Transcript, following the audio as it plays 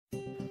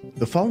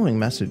The following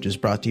message is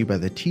brought to you by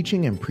the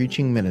teaching and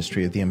preaching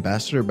ministry of the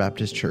Ambassador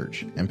Baptist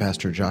Church and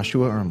Pastor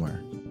Joshua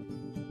Ermler.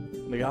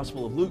 The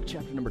Gospel of Luke,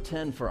 chapter number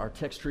 10, for our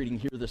text reading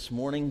here this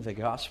morning. The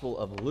Gospel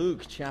of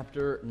Luke,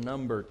 chapter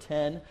number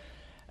 10.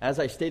 As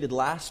I stated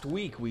last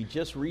week, we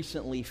just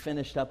recently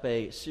finished up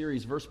a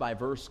series verse by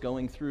verse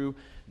going through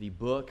the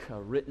book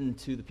written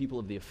to the people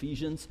of the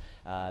Ephesians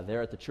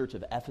there at the church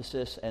of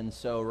Ephesus. And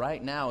so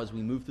right now, as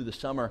we move through the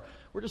summer,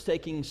 we're just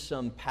taking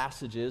some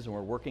passages and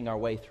we're working our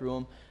way through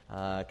them,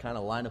 kind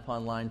of line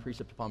upon line,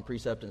 precept upon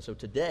precept. And so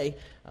today,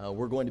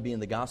 we're going to be in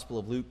the Gospel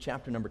of Luke,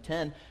 chapter number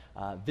 10,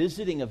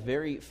 visiting a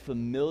very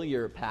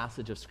familiar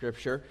passage of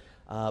Scripture.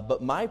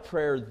 But my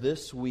prayer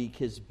this week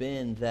has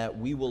been that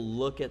we will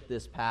look at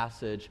this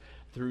passage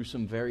through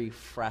some very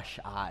fresh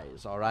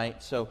eyes, all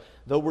right? So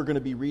though we're going to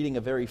be reading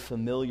a very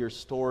familiar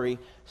story,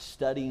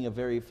 studying a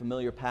very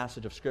familiar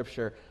passage of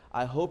Scripture,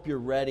 I hope you're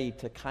ready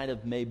to kind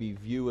of maybe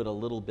view it a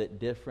little bit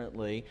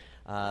differently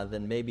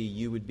than maybe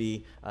you would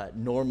be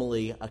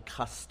normally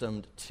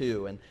accustomed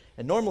to. And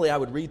normally I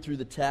would read through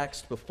the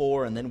text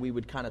before and then we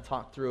would kind of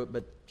talk through it,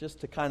 but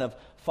just to kind of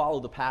follow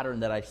the pattern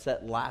that I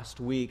set last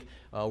week,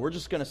 we're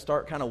just going to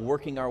start kind of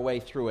working our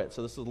way through it.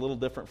 So this is a little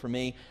different for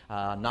me,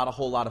 not a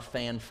whole lot of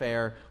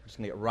fanfare. We're just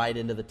going to get right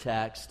into the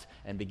text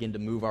and begin to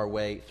move our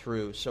way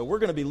through. So we're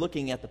going to be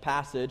looking at the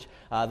passage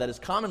that is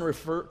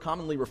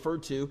commonly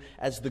referred to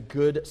as the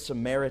Good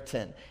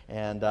Samaritan.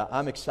 And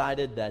I'm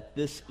excited that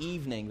this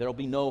evening there will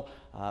be no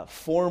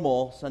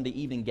formal Sunday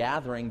evening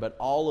gathering, but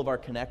all of our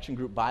Connection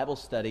Group Bible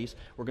studies,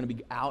 we're going to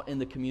be out in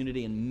the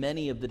community, and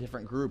many of the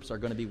different groups are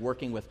going to be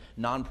working with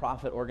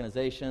nonprofit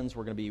organizations.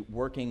 We're going to be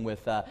working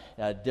with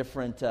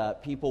different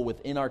people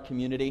within our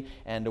community,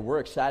 and we're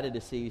excited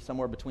to see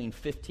somewhere between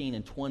 15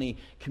 and 20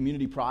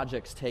 community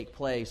projects take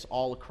place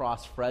all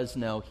across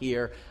Fresno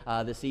here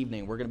this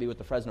evening. We're going to be with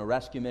the Fresno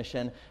Rescue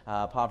Mission,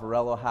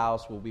 Pavarello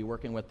House. We'll be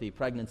working with the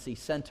pregnancy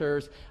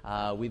centers.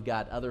 We've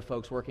got other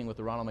folks working with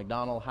the Ronald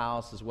McDonald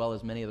House, as well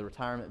as many of the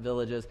retirement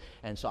villages.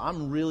 And so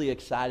I'm really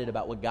excited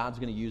about what God's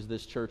going to use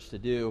this church to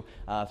do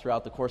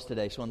throughout the course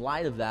today. So in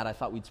light of that, I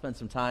thought we'd spend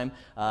some time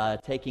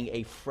taking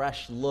a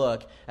fresh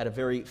look at a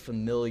very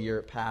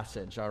familiar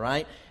passage, all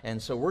right?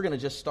 And so we're going to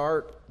just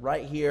start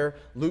right here,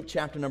 Luke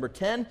chapter number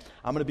 10.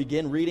 I'm going to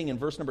begin reading in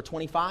verse number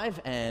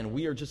 25, and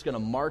we are just going to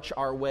march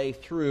our way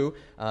through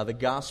the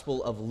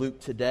Gospel of Luke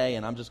today.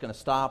 And I'm just going to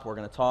stop, we're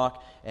going to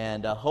talk,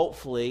 and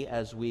hopefully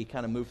as we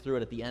kind of move through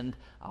it at the end,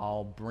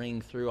 I'll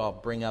bring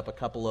up a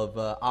couple of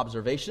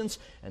observations,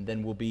 and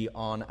then we'll be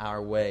on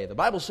our way. The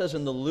Bible says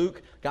in the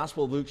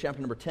Gospel of Luke,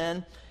 chapter number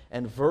 10,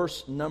 and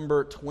verse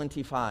number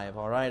 25,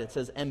 all right? It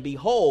says, "And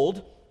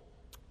behold,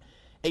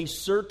 a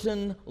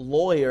certain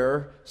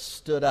lawyer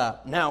stood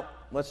up." Now,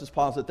 let's just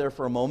pause it there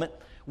for a moment.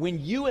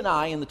 When you and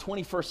I in the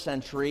 21st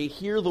century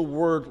hear the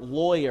word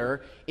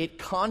lawyer, it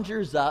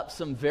conjures up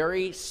some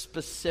very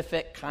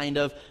specific kind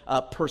of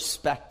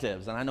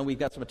perspectives. And I know we've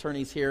got some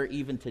attorneys here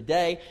even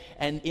today.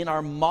 And in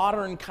our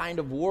modern kind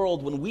of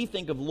world, when we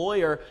think of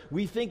lawyer,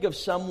 we think of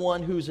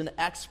someone who's an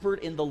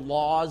expert in the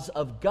laws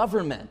of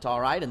government,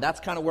 all right? And that's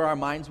kind of where our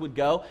minds would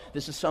go.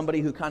 This is somebody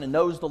who kind of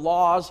knows the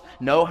laws,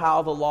 know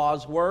how the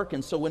laws work.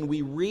 And so when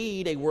we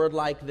read a word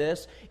like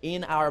this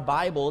in our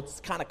Bible,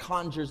 it kind of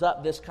conjures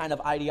up this kind of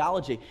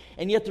ideology.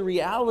 And yet the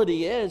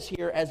reality is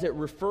here, as it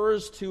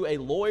refers to a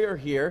lawyer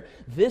here,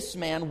 this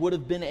man would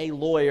have been a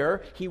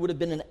lawyer. He would have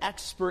been an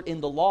expert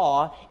in the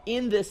law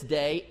in this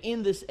day,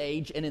 in this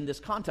age, and in this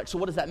context. So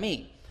what does that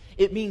mean?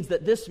 It means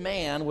that this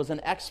man was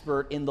an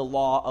expert in the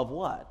law of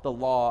what? The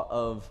law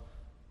of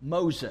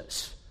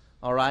Moses.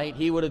 All right,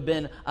 he would have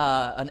been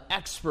an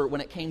expert when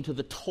it came to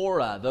the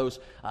Torah, those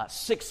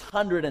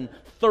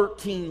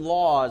 613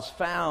 laws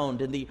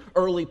found in the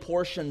early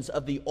portions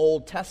of the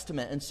Old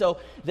Testament. And so,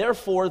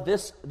 therefore,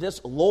 this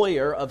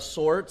lawyer of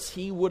sorts,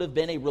 he would have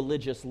been a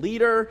religious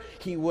leader.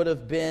 He would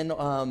have been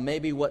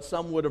maybe what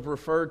some would have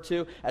referred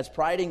to as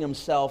priding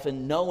himself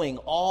in knowing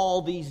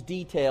all these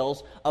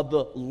details of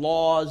the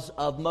laws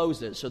of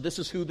Moses. So this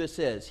is who this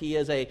is. He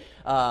is a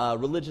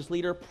religious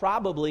leader,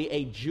 probably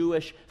a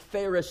Jewish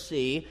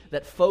Pharisee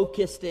that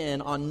focused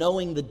in on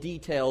knowing the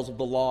details of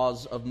the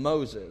laws of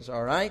Moses,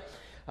 all right?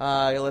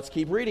 Let's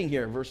keep reading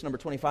here. Verse number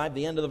 25,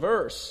 the end of the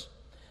verse.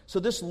 "So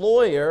this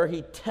lawyer,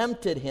 he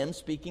tempted him,"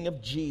 speaking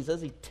of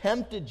Jesus, he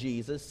tempted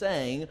Jesus,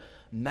 saying,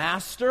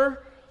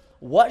 "Master,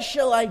 what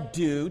shall I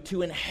do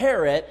to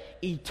inherit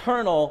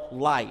eternal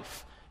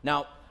life?"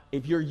 Now,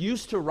 if you're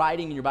used to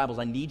writing in your Bibles,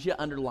 I need you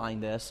to underline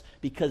this,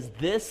 because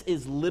this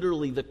is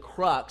literally the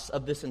crux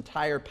of this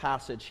entire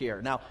passage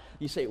here. Now,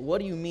 you say, what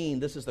do you mean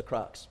this is the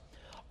crux?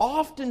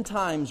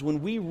 Oftentimes,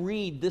 when we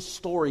read this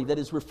story that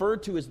is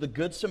referred to as the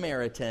Good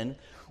Samaritan,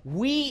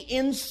 we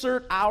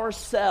insert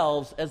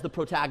ourselves as the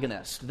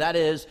protagonist. That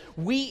is,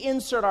 we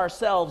insert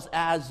ourselves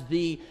as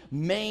the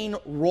main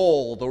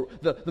role,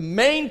 the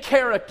main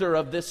character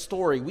of this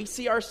story. We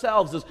see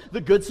ourselves as the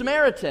Good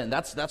Samaritan.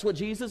 That's what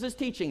Jesus is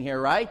teaching here,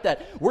 right?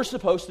 That we're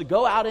supposed to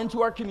go out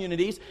into our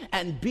communities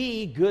and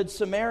be Good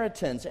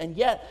Samaritans. And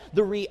yet,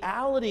 the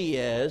reality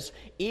is,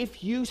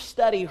 if you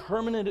study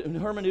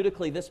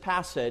hermeneutically this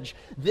passage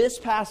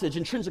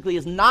intrinsically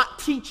is not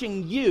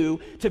teaching you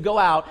to go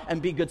out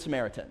and be Good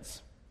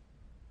Samaritans.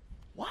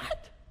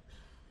 What?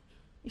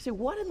 You say,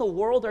 what in the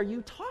world are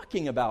you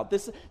talking about?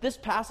 This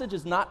passage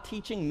is not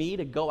teaching me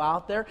to go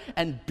out there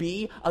and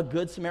be a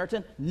Good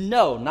Samaritan?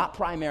 No, not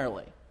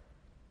primarily.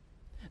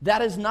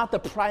 That is not the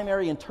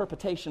primary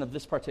interpretation of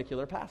this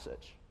particular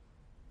passage.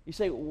 You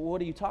say,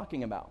 what are you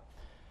talking about?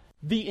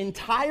 The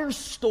entire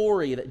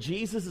story that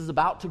Jesus is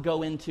about to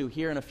go into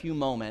here in a few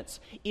moments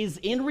is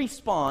in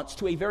response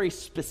to a very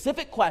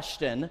specific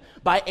question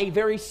by a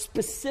very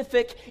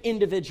specific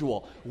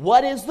individual.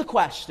 What is the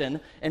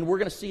question? And we're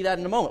going to see that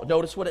in a moment.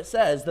 Notice what it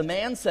says. The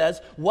man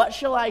says, "What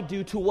shall I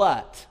do to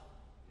what?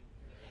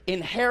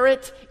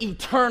 Inherit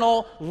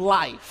eternal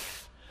life."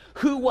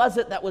 Who was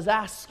it that was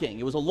asking?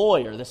 It was a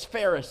lawyer, this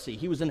Pharisee.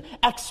 He was an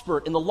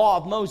expert in the law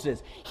of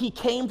Moses. He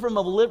came from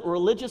a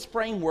religious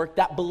framework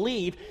that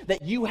believed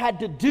that you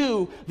had to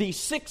do these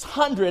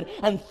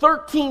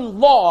 613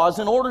 laws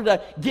in order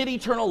to get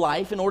eternal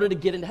life, in order to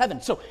get into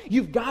heaven. So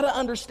you've got to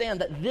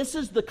understand that this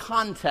is the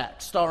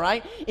context, all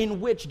right,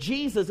 in which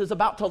Jesus is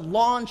about to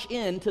launch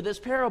into this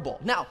parable.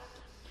 Now,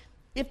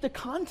 if the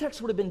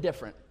context would have been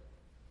different,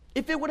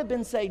 if it would have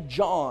been, say,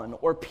 John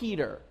or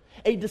Peter,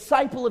 a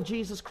disciple of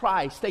Jesus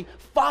Christ, a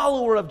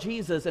follower of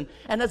Jesus, and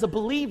as a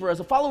believer, as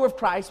a follower of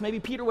Christ, maybe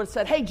Peter would have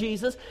said, "Hey,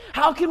 Jesus,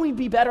 how can we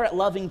be better at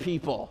loving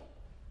people?"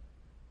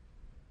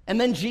 And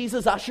then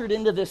Jesus ushered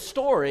into this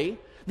story,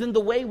 then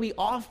the way we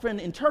often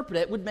interpret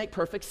it would make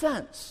perfect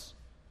sense.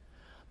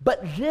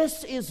 But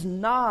this is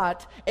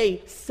not a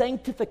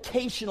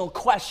sanctificational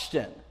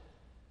question.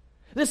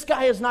 This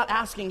guy is not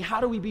asking,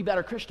 how do we be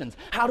better Christians?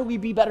 How do we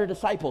be better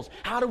disciples?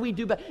 How do we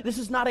do better? This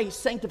is not a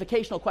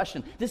sanctificational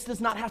question. This does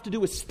not have to do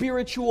with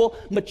spiritual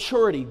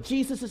maturity.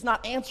 Jesus is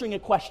not answering a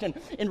question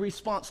in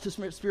response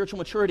to spiritual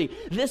maturity.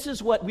 This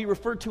is what we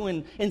refer to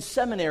in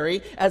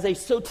seminary as a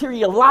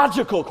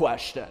soteriological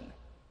question.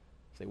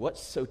 You say,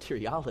 what's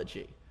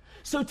soteriology?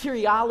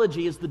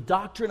 Soteriology is the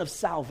doctrine of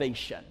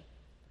salvation.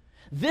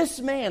 This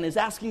man is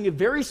asking a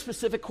very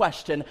specific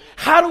question.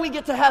 How do we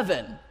get to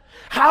heaven?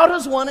 How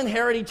does one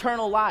inherit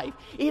eternal life?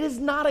 It is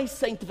not a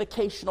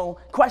sanctificational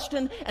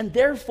question, and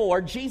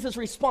therefore Jesus'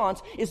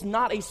 response is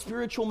not a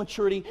spiritual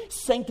maturity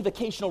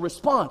sanctificational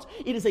response.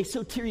 It is a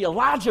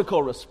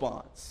soteriological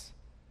response.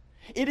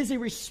 It is a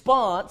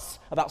response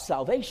about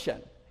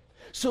salvation.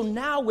 So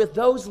now with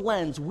those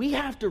lens, we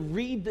have to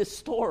read this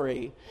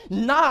story,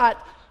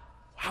 not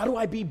how do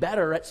I be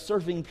better at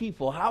serving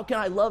people? How can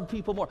I love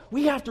people more?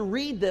 We have to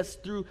read this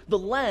through the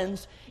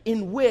lens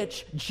in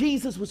which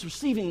Jesus was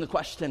receiving the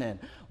question in.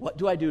 What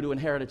do I do to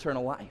inherit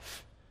eternal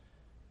life?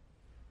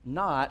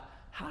 Not,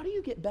 how do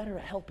you get better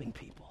at helping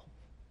people?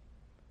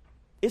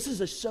 This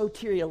is a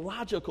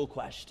soteriological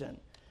question,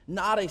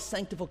 not a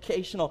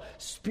sanctificational,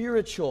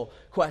 spiritual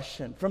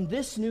question. From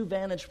this new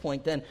vantage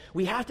point, then,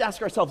 we have to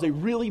ask ourselves a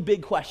really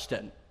big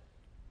question,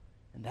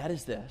 and that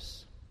is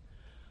this: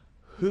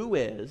 who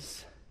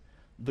is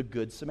the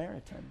Good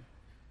Samaritan?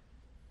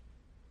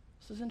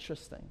 This is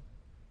interesting.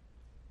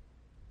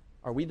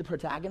 Are we the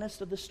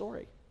protagonist of this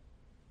story?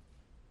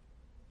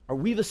 Are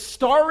we the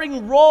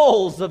starring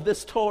roles of this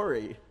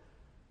story?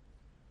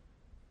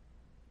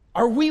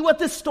 Are we what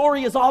this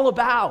story is all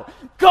about?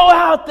 Go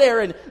out there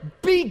and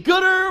be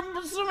gooder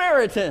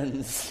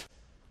Samaritans.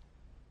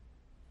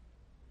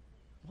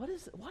 What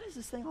is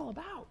this thing all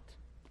about?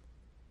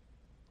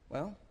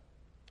 Well,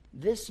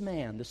 this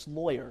man, this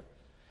lawyer,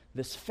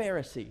 this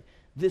Pharisee,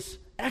 this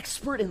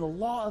expert in the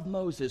law of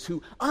Moses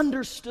who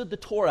understood the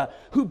Torah,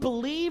 who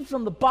believed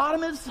from the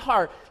bottom of his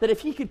heart that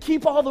if he could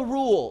keep all the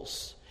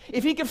rules,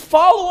 if he could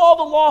follow all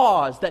the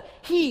laws, that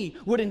he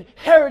would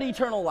inherit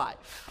eternal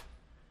life.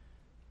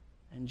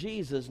 And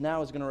Jesus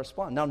now is going to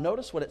respond. Now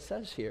notice what it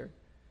says here.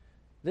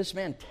 This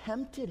man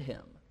tempted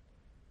him.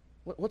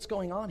 What's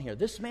going on here?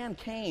 This man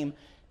came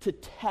to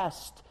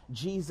test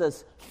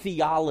Jesus'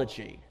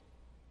 theology.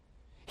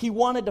 He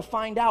wanted to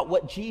find out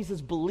what Jesus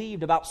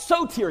believed about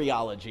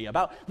soteriology,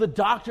 about the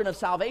doctrine of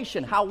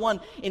salvation, how one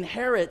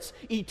inherits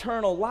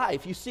eternal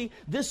life. You see,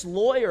 this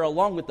lawyer,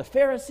 along with the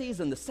Pharisees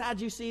and the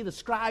Sadducees, the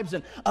scribes,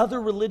 and other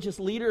religious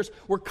leaders,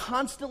 were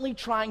constantly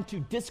trying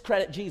to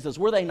discredit Jesus,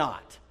 were they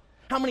not?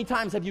 How many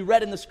times have you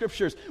read in the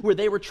scriptures where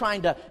they were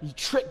trying to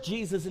trick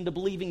Jesus into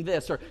believing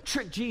this or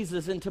trick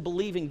Jesus into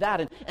believing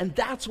that? And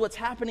that's what's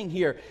happening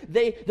here.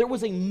 There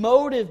was a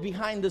motive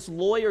behind this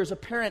lawyer's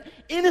apparent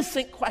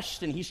innocent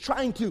question. He's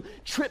trying to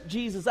trip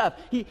Jesus up.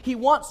 He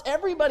wants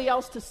everybody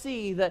else to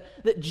see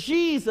that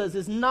Jesus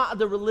is not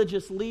the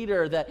religious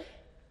leader that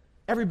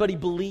everybody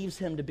believes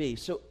him to be.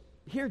 So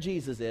here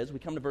Jesus is. We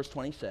come to verse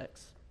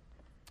 26.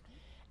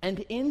 And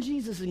in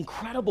Jesus'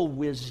 incredible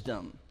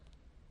wisdom,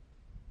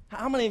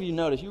 How many of you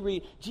notice, you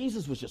read,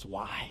 Jesus was just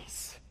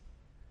wise.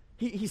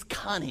 He's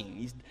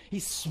cunning.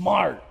 He's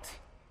smart.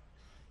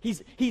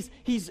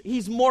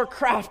 He's more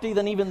crafty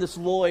than even this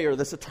lawyer,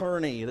 this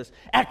attorney, this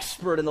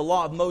expert in the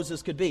law of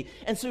Moses could be.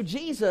 And so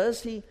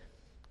Jesus, he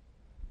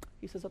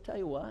says, I'll tell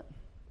you what.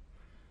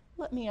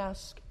 Let me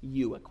ask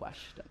you a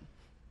question.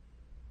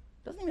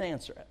 Doesn't even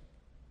answer it.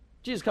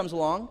 Jesus comes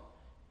along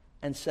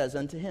and says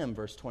unto him,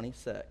 verse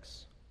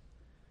 26,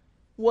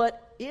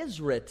 what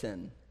is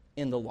written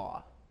in the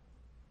law?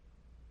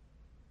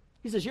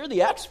 He says, you're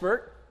the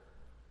expert.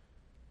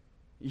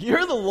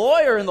 You're the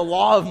lawyer in the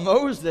law of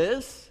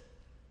Moses.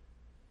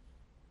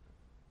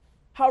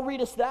 How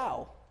readest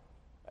thou?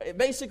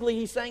 Basically,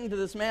 he's saying to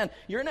this man,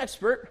 you're an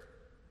expert.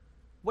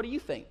 What do you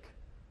think?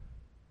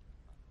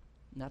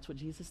 And that's what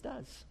Jesus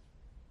does.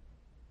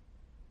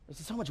 There's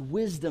so much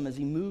wisdom as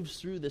he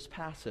moves through this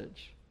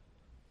passage.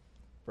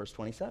 Verse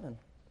 27.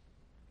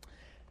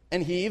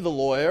 And he, the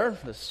lawyer,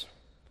 this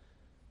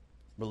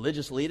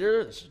religious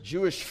leader, this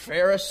Jewish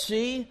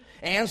Pharisee,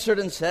 answered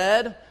and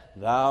said,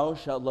 thou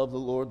shalt love the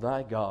Lord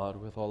thy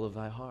God with all of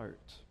thy heart,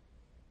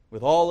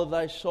 with all of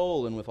thy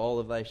soul, and with all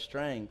of thy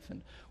strength,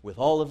 and with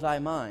all of thy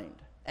mind,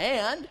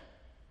 and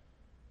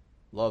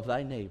love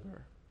thy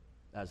neighbor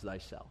as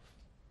thyself.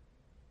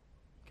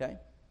 Okay?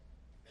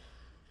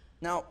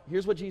 Now,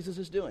 here's what Jesus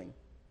is doing.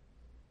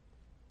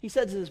 He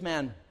said to this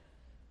man,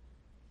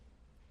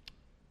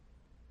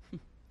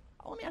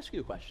 let me ask you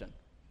a question.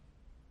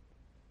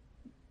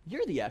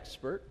 You're the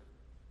expert.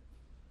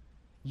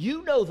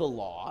 You know the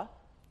law.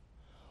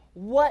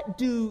 What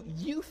do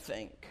you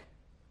think?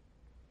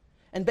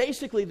 And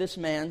basically this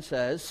man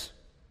says,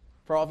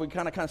 for all, if we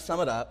kind of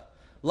sum it up,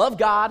 love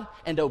God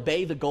and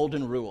obey the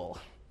golden rule.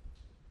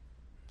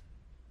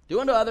 Do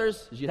unto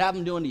others as you'd have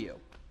them do unto you.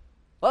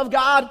 Love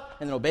God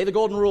and then obey the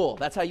golden rule.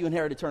 That's how you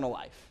inherit eternal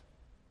life.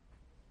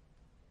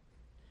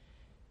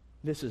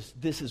 This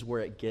is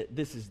where it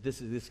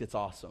gets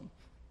awesome.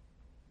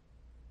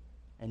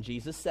 And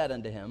Jesus said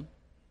unto him,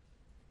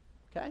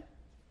 okay,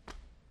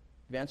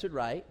 you've answered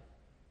right.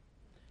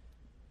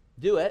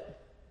 Do it,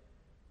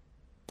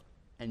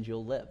 and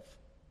you'll live.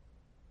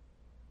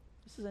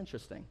 This is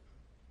interesting.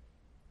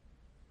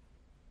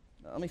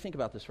 Now, let me think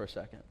about this for a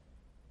second.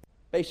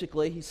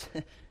 Basically,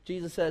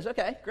 Jesus says,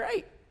 okay,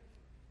 great.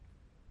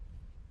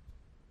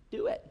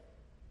 Do it.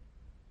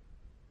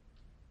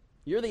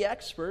 You're the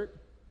expert.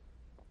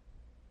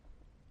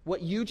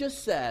 What you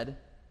just said,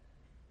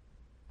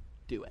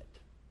 do it.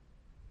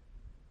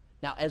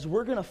 Now, as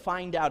we're going to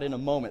find out in a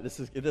moment,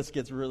 this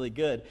gets really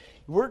good.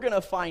 We're going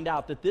to find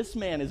out that this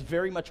man is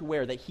very much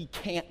aware that he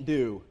can't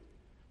do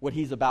what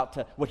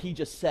he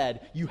just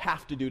said you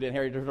have to do to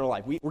inherit eternal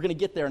life. We're going to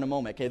get there in a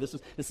moment. Okay, this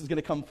is going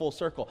to come full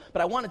circle.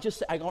 But I want to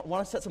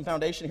set some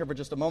foundation here for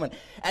just a moment.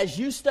 As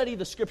you study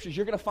the scriptures,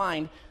 you're going to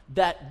find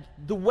that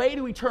the way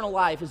to eternal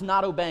life is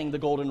not obeying the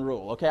golden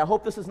rule. Okay, I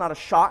hope this is not a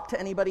shock to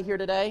anybody here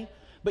today.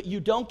 But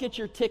you don't get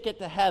your ticket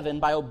to heaven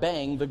by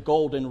obeying the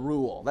golden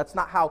rule. That's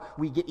not how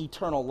we get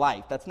eternal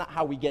life. That's not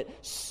how we get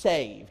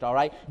saved, all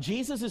right?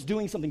 Jesus is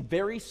doing something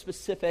very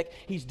specific.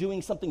 He's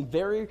doing something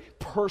very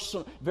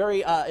personal,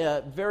 very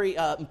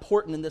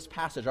important in this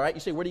passage, all right?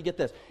 You say, where do you get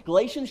this?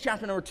 Galatians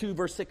chapter number 2,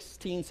 verse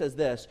 16 says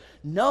this,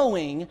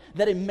 knowing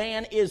that a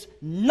man is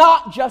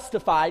not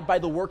justified by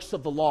the works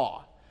of the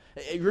law.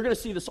 You're going to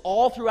see this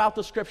all throughout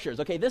the scriptures.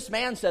 Okay, this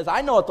man says,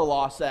 I know what the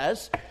law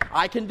says.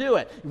 I can do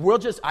it.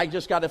 I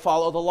just got to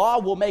follow the law.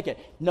 We'll make it.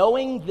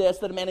 Knowing this,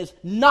 that a man is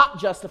not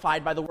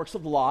justified by the works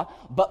of the law,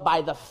 but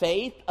by the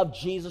faith of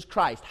Jesus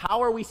Christ.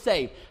 How are we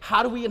saved?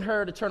 How do we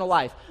inherit eternal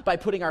life? By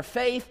putting our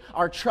faith,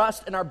 our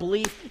trust, and our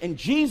belief in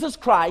Jesus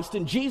Christ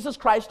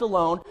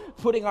alone,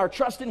 putting our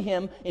trust in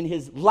Him, in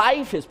His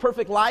life, His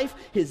perfect life,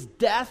 His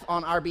death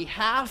on our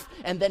behalf,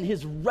 and then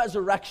His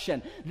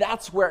resurrection.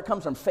 That's where it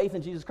comes from, faith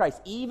in Jesus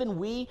Christ. Even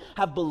we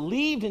have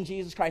believed in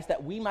Jesus Christ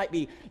that we might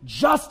be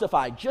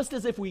justified, just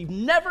as if we've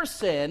never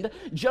sinned,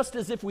 just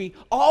as if we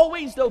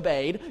always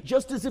obeyed,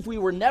 just as if we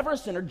were never a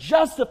sinner,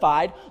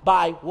 justified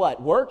by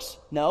what? Works?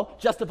 No.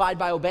 Justified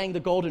by obeying the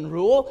golden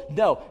rule?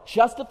 No.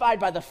 Justified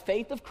by the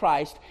faith of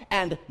Christ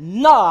and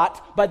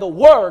not by the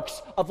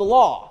works of the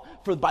law.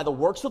 For by the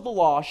works of the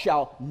law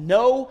shall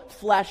no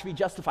flesh be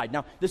justified.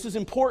 Now, this is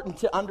important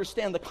to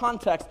understand the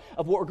context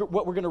of what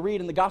we're going to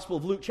read in the Gospel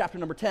of Luke, chapter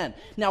number 10.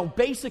 Now,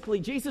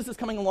 basically, Jesus is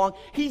coming along.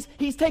 He's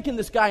taking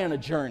this guy on a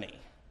journey.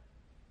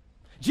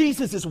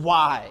 Jesus is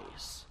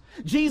wise.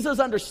 Jesus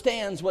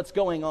understands what's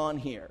going on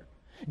here.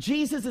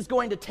 Jesus is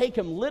going to take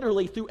him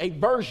literally through a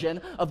version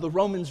of the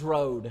Romans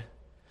road.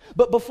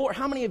 But before,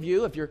 how many of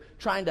you, if you're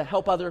trying to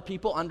help other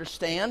people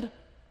understand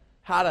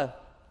how to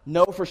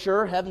know for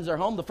sure heaven's their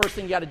home, the first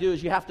thing you got to do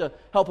is you have to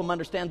help them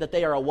understand that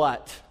they are a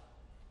what?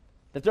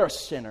 That they're a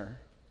sinner.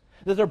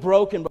 That they're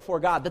broken before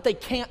God. That they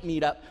can't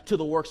meet up to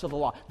the works of the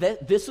law.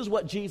 This is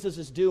what Jesus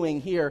is doing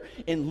here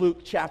in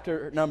Luke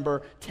chapter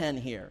number 10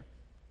 here.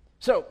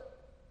 So,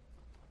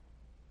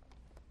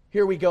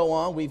 here we go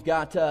on. We've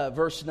got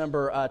verse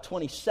number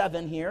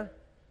 27 here.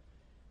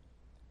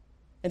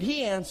 And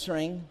he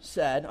answering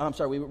said,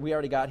 we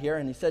already got here,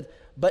 and he said,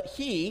 but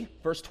he,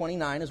 verse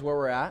 29 is where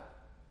we're at.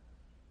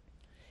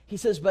 He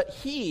says, but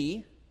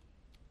he,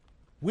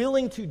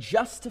 willing to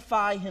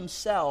justify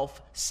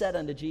himself, said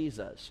unto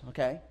Jesus.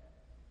 Okay?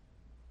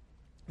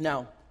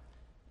 Now,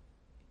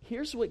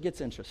 here's what gets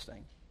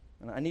interesting.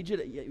 And I need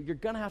you're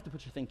going to have to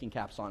put your thinking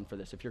caps on for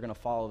this if you're going to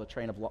follow the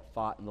train of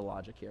thought and the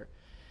logic here.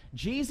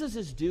 Jesus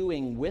is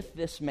doing with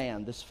this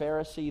man, this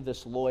Pharisee,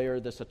 this lawyer,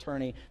 this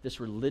attorney, this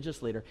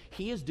religious leader,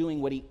 he is doing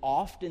what he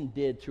often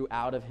did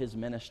throughout of his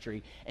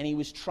ministry. And he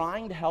was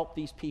trying to help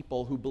these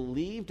people who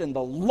believed in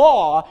the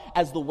law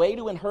as the way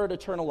to inherit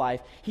eternal life.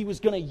 He was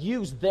going to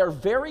use their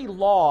very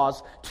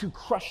laws to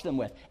crush them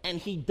with. And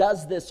he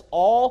does this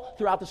all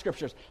throughout the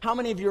scriptures. How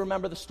many of you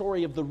remember the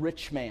story of the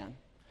rich man?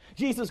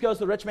 Jesus goes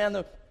to the rich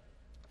man,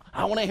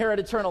 I want to inherit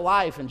eternal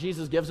life. And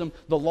Jesus gives him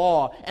the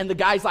law. And the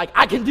guy's like,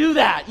 I can do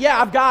that. Yeah,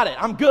 I've got it.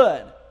 I'm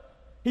good.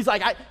 He's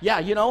like,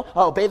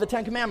 obey the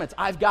 10 Commandments.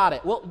 I've got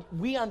it. Well,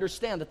 we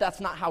understand that that's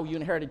not how you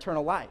inherit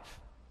eternal life.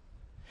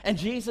 And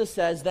Jesus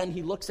says, then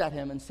he looks at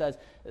him and says,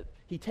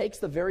 he takes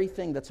the very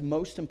thing that's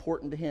most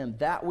important to him,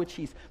 that which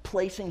he's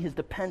placing his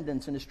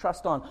dependence and his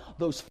trust on,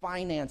 those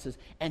finances,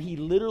 and he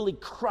literally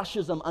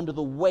crushes them under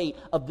the weight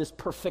of this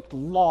perfect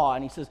law.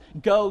 And he says,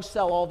 go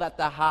sell all that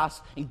thou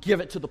hast and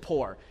give it to the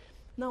poor.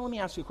 Now, let me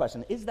ask you a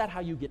question. Is that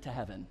how you get to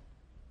heaven?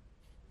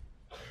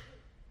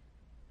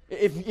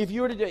 If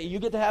you were to do it, you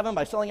get to heaven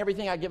by selling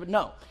everything, I give it.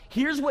 No.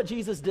 Here's what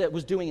Jesus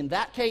was doing in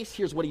that case.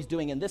 Here's what he's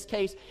doing in this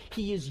case.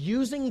 He is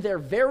using their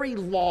very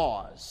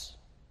laws,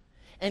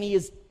 and he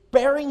is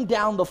bearing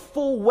down the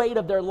full weight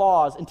of their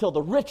laws until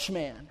the rich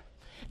man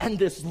and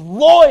this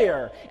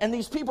lawyer and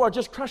these people are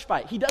just crushed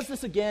by it. He does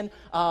this again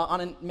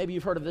maybe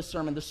you've heard of this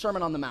sermon, the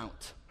Sermon on the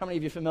Mount. How many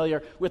of you are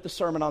familiar with the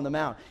Sermon on the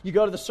Mount? You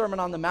go to the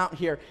Sermon on the Mount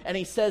here, and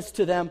he says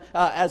to them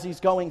as he's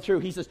going through,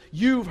 he says,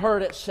 you've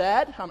heard it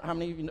said. How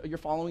many of you you're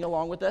following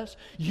along with this?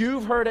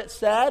 You've heard it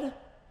said,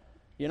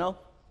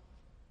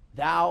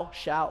 thou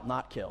shalt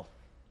not kill.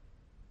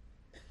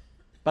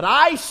 But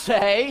I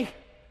say,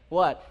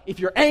 what? If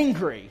you're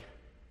angry,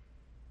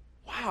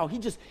 wow,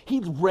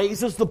 he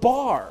raises the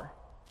bar.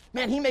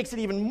 Man, he makes it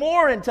even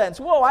more intense.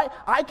 Whoa,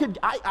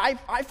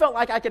 I felt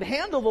like I could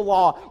handle the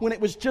law when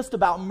it was just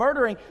about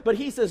murdering. But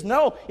he says,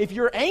 no, if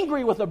you're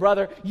angry with a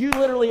brother, you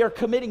literally are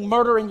committing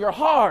murder in your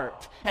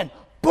heart. And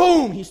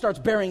boom, he starts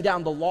bearing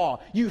down the law.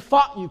 You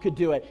thought you could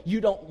do it.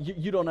 You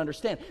don't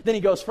understand. Then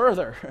he goes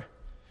further.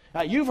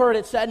 You've heard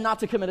it said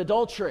not to commit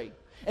adultery.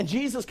 And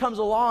Jesus comes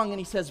along and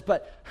he says,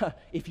 but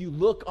if you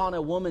look on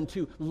a woman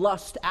to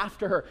lust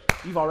after her,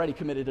 you've already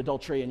committed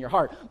adultery in your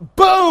heart.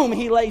 Boom!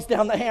 He lays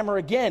down the hammer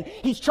again.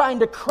 He's trying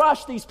to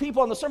crush these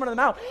people on the Sermon on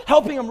the Mount,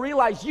 helping them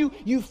realize you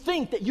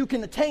think that you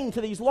can attain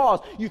to these laws.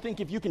 You think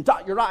if you can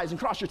dot your I's and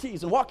cross your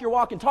T's and walk your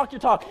walk and talk your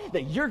talk,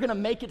 that you're going to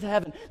make it to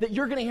heaven, that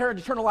you're going to inherit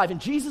eternal life.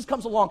 And Jesus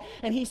comes along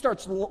and he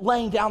starts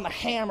laying down the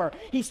hammer.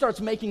 He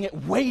starts making it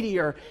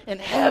weightier and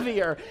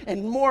heavier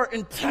and more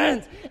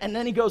intense. And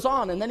then he goes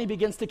on and then he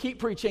begins to keep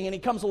preaching. And he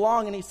comes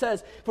along and he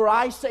says, for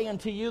I say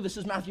unto you, this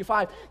is Matthew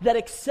 5, that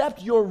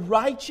except your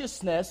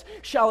righteousness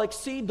shall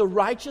exceed the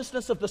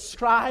righteousness of the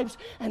scribes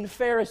and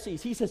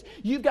Pharisees. He says,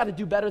 you've got to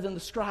do better than the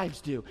scribes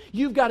do.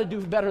 You've got to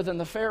do better than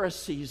the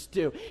Pharisees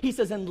do. He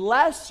says,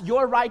 unless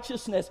your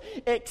righteousness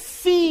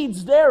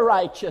exceeds their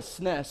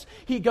righteousness,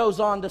 he goes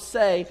on to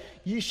say,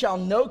 you shall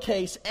no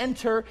case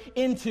enter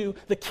into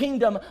the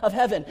kingdom of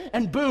heaven.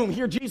 And boom,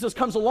 here Jesus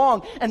comes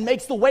along and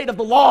makes the weight of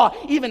the law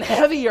even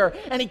heavier,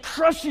 and he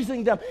crushes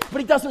them.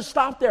 But he doesn't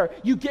stop there.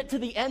 You get to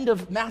the end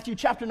of Matthew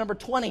chapter number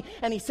 20,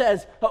 and he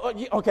says,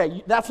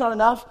 okay, that's not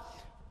enough.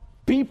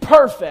 Be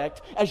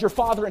perfect as your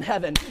Father in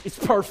heaven is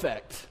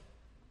perfect.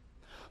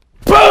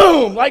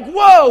 Boom! Like,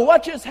 whoa,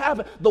 what just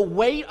happened? The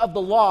weight of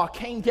the law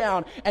came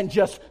down and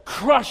just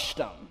crushed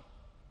them.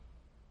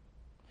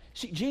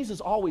 See, Jesus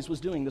always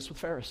was doing this with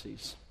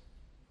Pharisees.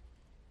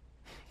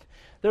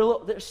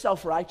 They're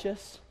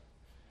self-righteous.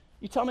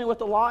 You tell me what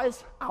the law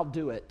is, I'll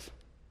do it.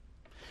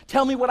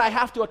 Tell me what I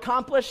have to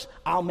accomplish,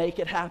 I'll make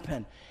it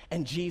happen.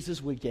 And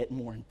Jesus would get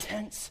more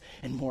intense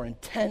and more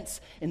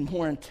intense and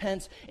more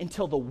intense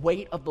until the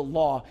weight of the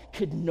law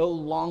could no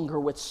longer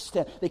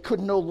withstand. They could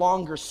no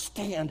longer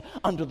stand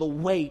under the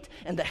weight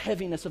and the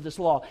heaviness of this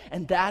law.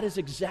 And that is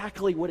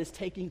exactly what is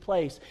taking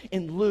place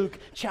in Luke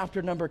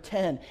chapter number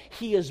 10.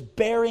 He is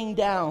bearing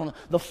down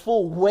the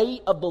full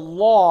weight of the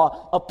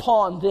law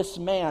upon this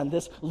man,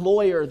 this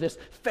lawyer, this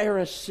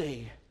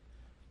Pharisee.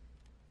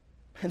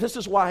 And this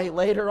is why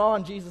later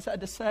on Jesus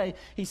had to say,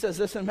 he says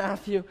this in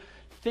Matthew,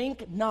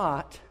 think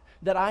not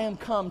that I am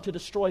come to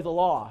destroy the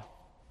law.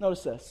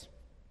 Notice this.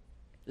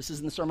 This is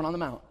in the Sermon on the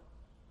Mount.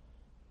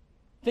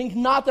 Think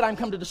not that I'm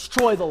come to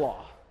destroy the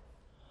law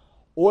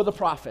or the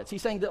prophets.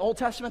 He's saying the Old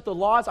Testament, the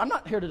laws, I'm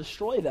not here to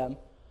destroy them,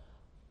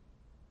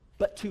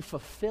 but to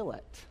fulfill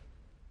it.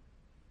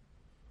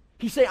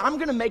 He's saying, I'm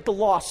going to make the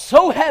law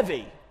so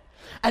heavy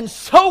and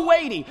so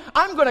weighty,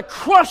 I'm going to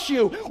crush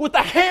you with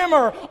the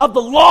hammer of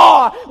the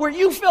law where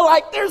you feel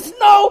like there's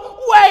no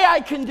way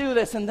I can do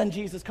this. And then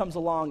Jesus comes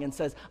along and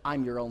says,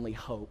 I'm your only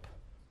hope.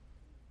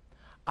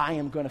 I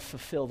am going to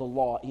fulfill the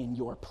law in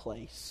your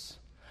place.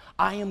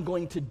 I am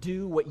going to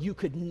do what you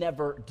could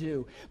never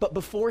do. But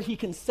before he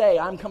can say,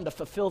 I'm come to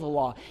fulfill the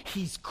law,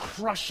 he's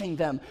crushing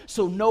them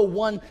so no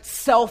one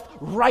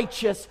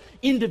self-righteous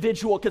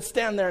individual could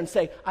stand there and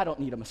say, I don't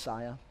need a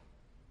Messiah.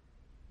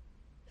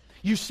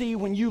 You see,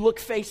 when you look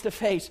face to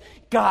face,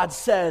 God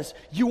says,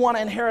 you want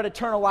to inherit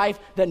eternal life,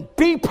 then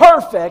be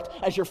perfect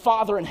as your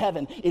Father in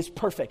heaven is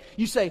perfect.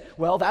 You say,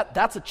 well,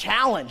 that's a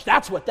challenge.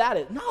 That's what that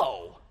is.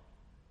 No.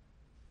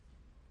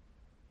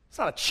 It's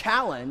not a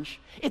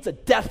challenge. It's a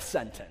death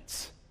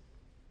sentence.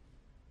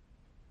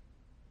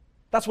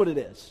 That's what it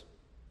is.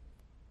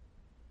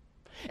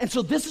 And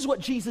so this is what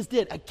Jesus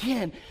did.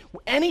 Again,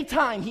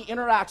 anytime he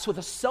interacts with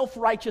a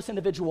self-righteous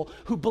individual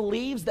who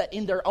believes that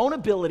in their own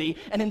ability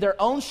and in their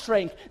own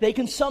strength, they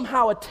can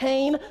somehow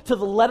attain to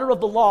the letter of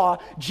the law,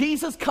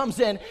 Jesus comes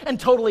in and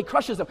totally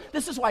crushes them.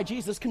 This is why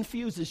Jesus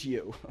confuses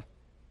you.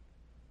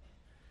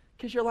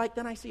 Because you're like,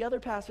 then I see other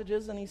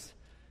passages and he's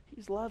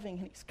loving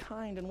and he's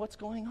kind, and what's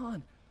going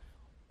on?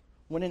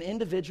 When an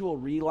individual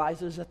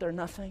realizes that they're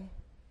nothing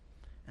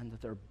and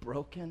that they're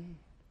broken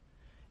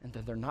and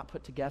that they're not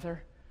put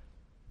together,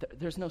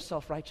 there's no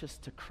self-righteous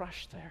to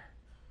crush there.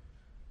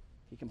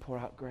 He can pour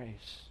out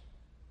grace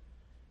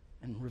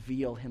and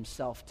reveal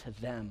himself to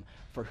them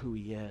for who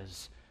he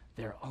is,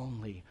 their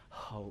only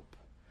hope.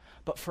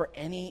 But for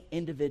any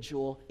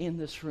individual in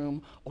this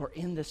room or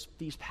in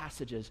these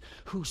passages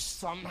who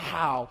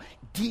somehow,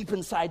 deep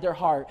inside their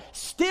heart,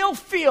 still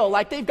feel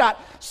like they've got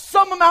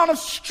some amount of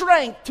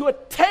strength to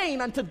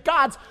attain unto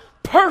God's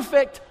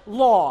perfect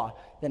law,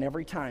 then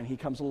every time he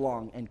comes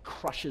along and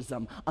crushes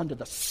them under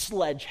the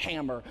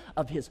sledgehammer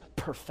of his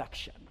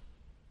perfection.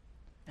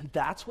 And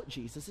that's what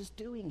Jesus is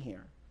doing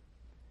here.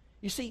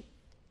 You see,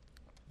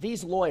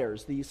 these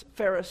lawyers, these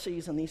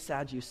Pharisees and these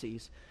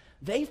Sadducees,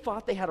 they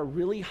thought they had a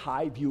really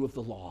high view of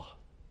the law.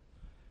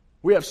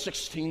 We have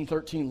 13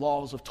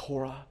 laws of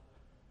Torah.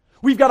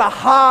 We've got a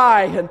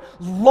high and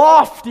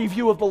lofty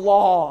view of the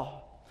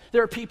law.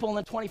 There are people in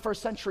the 21st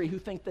century who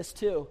think this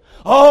too.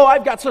 Oh,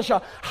 I've got such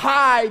a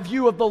high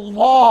view of the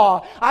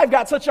law. I've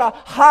got such a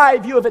high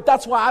view of it.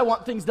 That's why I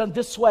want things done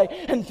this way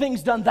and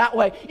things done that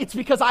way. It's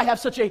because I have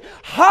such a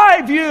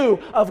high view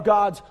of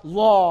God's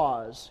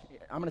laws.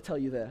 I'm going to tell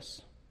you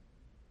this.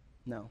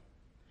 No.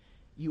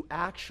 You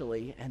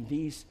actually, and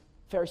these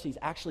Pharisees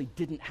actually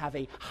didn't have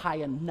a high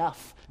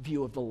enough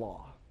view of the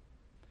law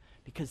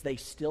because they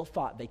still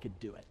thought they could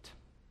do it.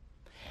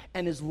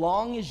 And as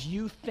long as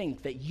you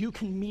think that you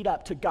can meet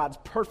up to God's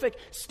perfect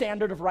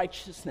standard of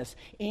righteousness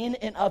in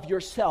and of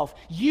yourself,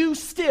 you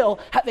still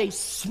have a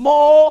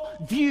small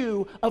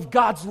view of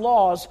God's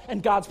laws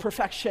and God's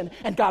perfection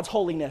and God's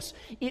holiness.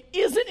 It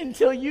isn't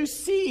until you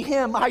see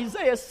him,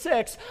 Isaiah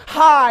 6,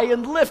 high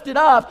and lifted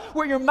up,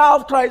 where your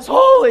mouth cries,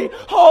 holy,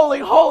 holy,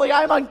 holy,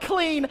 I am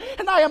unclean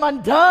and I am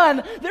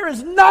undone. There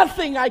is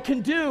nothing I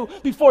can do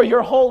before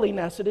your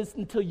holiness. It isn't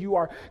until you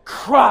are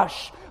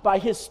crushed by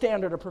his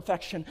standard of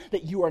perfection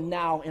that you are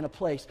now in a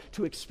place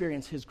to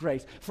experience his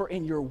grace. For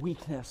in your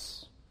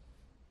weakness,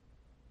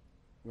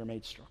 we're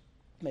made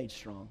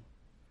strong.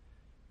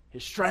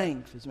 His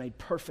strength is made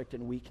perfect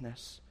in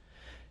weakness.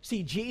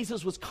 See,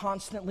 Jesus was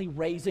constantly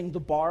raising the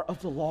bar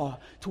of the law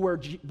to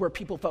where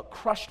people felt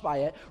crushed by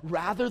it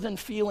rather than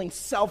feeling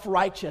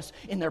self-righteous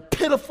in their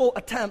pitiful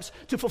attempts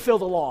to fulfill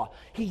the law.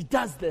 He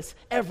does this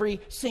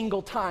every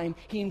single time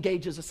he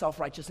engages a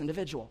self-righteous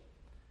individual.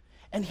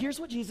 And here's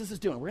what Jesus is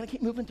doing. We're going to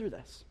keep moving through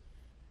this.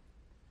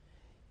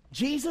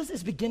 Jesus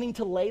is beginning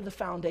to lay the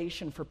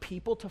foundation for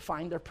people to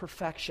find their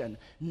perfection,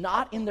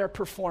 not in their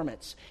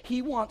performance.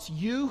 He wants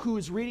you who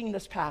is reading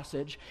this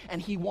passage,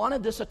 and he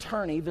wanted this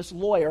attorney, this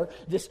lawyer,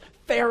 this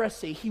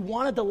Pharisee, he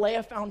wanted to lay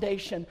a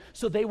foundation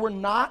so they were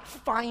not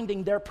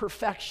finding their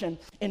perfection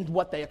in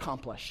what they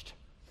accomplished,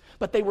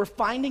 but they were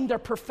finding their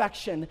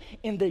perfection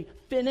in the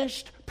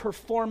finished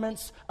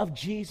performance of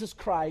Jesus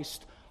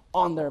Christ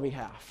on their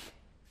behalf.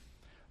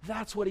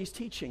 That's what he's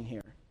teaching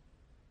here.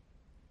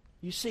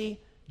 You see,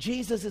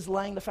 Jesus is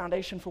laying the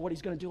foundation for what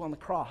he's going to do on the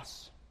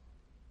cross.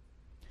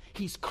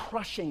 He's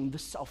crushing the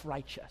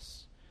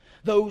self-righteous,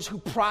 those who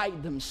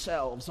pride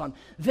themselves on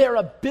their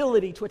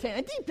ability to attain.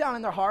 And deep down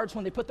in their hearts,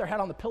 when they put their head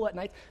on the pillow at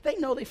night, they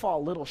know they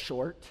fall a little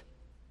short.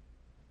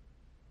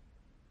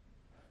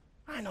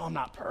 I know I'm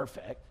not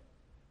perfect.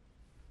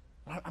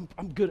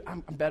 I'm good.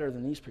 I'm better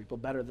than these people,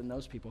 better than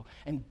those people.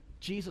 And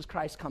Jesus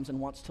Christ comes and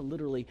wants to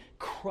literally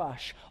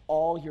crush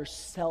all your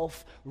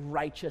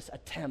self-righteous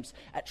attempts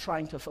at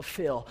trying to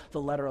fulfill the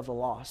letter of the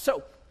law.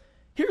 So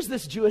here's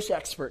this Jewish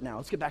expert now.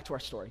 Let's get back to our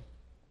story.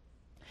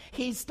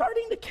 He's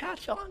starting to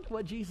catch on to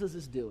what Jesus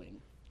is doing.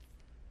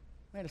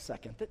 Wait a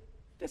second.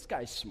 This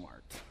guy's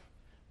smart.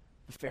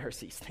 The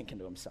Pharisee's thinking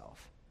to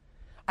himself.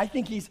 I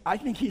think he's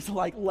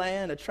like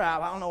laying a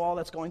trap. I don't know all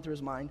that's going through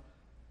his mind.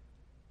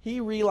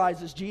 He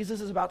realizes Jesus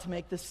is about to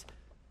make this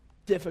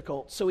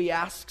difficult, so he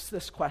asks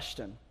this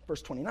question,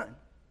 verse 29.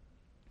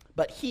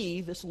 But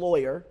he, this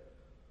lawyer,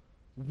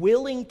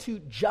 willing to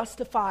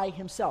justify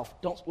himself.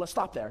 Let's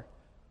stop there.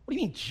 What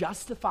do you mean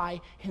justify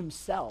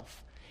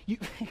himself?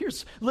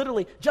 Here's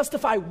literally,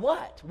 justify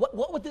what?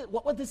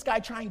 What was this guy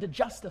trying to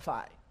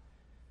justify?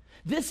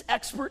 This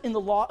expert in the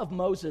law of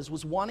Moses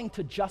was wanting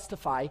to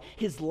justify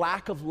his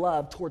lack of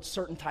love towards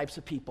certain types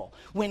of people.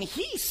 When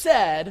he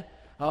said,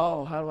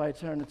 oh, how do I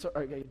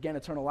gain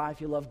eternal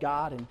life? You love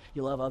God and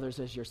you love others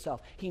as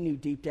yourself. He knew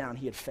deep down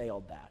he had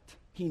failed that.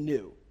 He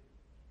knew.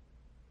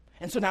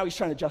 And so now he's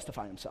trying to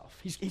justify himself.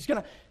 He's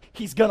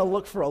gonna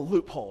look for a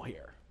loophole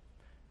here.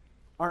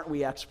 Aren't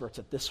we experts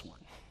at this one?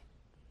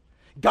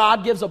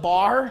 God gives a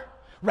bar,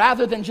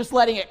 rather than just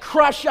letting it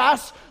crush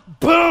us,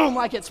 boom,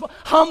 like it's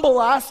humble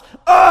us,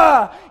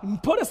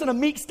 put us in a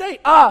meek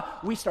state,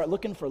 we start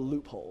looking for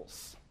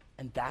loopholes.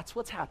 And that's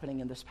what's happening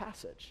in this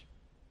passage.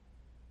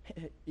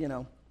 You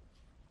know,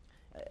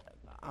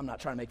 I'm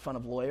not trying to make fun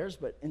of lawyers,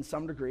 but in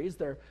some degrees,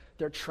 they're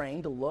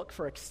trained to look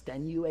for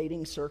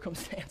extenuating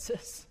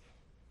circumstances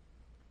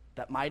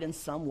that might in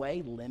some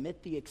way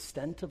limit the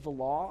extent of the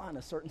law on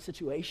a certain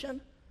situation.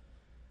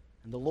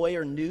 And the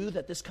lawyer knew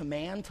that this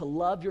command to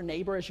love your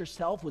neighbor as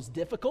yourself was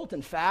difficult,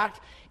 in fact,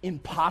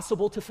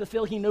 impossible to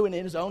fulfill. He knew in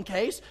his own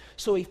case,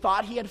 so he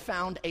thought he had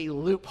found a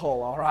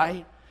loophole, all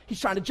right? He's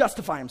trying to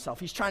justify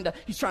himself. He's trying to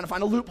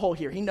find a loophole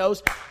here. He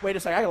knows, wait a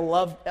second, I got to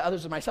love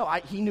others as myself.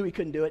 He knew he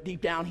couldn't do it. Deep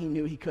down, he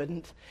knew he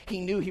couldn't. He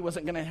knew he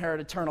wasn't going to inherit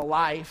eternal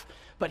life,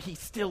 but he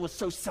still was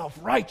so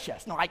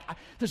self-righteous. No,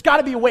 there's got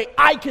to be a way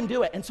I can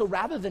do it. And so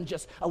rather than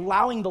just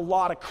allowing the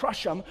law to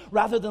crush him,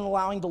 rather than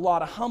allowing the law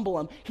to humble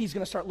him, he's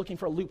going to start looking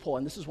for a loophole.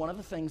 And this is one of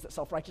the things that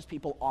self-righteous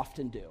people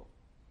often do.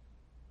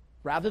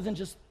 Rather than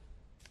just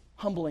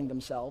humbling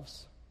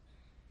themselves,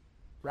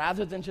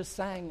 rather than just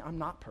saying, I'm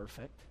not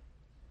perfect,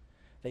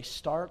 they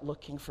start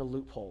looking for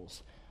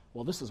loopholes.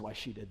 Well, this is why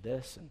she did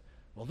this, and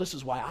well, this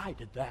is why I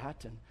did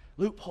that, and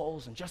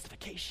loopholes and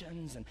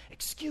justifications and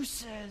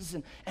excuses,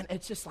 and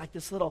it's just like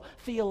this little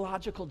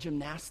theological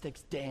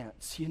gymnastics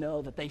dance, you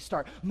know, that they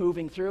start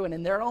moving through, and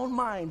in their own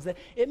minds,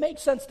 it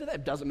makes sense to them.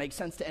 It doesn't make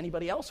sense to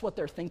anybody else what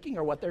they're thinking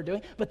or what they're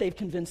doing, but they've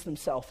convinced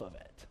themselves of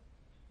it.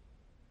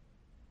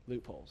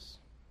 Loopholes.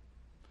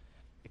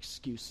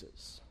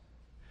 Excuses.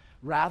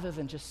 Rather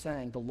than just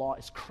saying, the law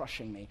is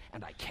crushing me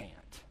and I can't.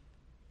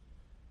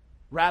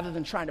 Rather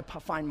than trying to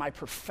find my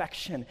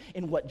perfection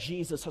in what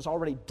Jesus has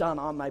already done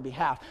on my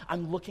behalf,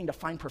 I'm looking to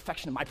find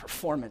perfection in my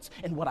performance,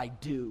 in what I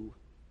do.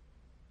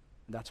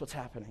 And that's what's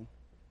happening.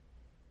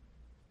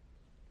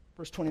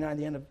 Verse 29,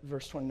 the end of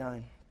verse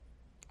 29.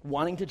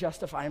 Wanting to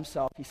justify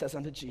himself, he says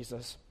unto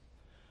Jesus,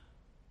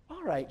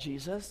 all right,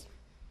 Jesus.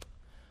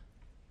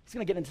 He's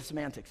going to get into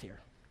semantics here.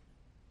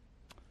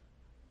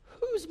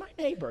 Who's my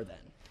neighbor then?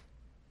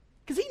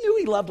 Because he knew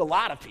he loved a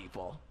lot of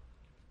people.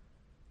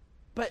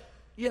 But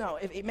you know,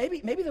 maybe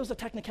there was a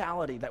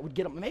technicality that would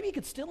get him. Maybe he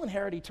could still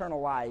inherit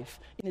eternal life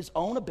in his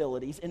own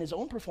abilities, in his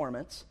own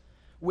performance,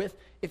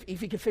 if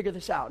he could figure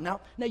this out. Now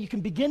you can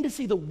begin to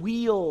see the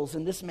wheels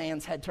in this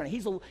man's head turning.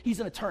 He's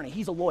an attorney.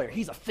 He's a lawyer.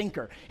 He's a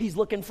thinker. He's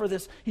looking for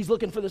this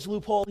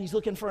loophole. He's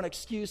looking for an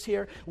excuse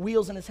here.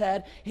 Wheels in his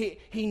head.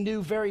 He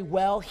knew very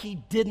well he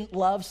didn't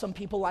love some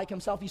people like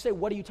himself. You say,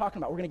 what are you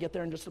talking about? We're going to get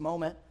there in just a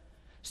moment.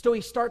 So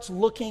he starts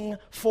looking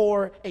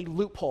for a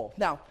loophole.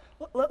 Now,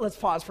 let's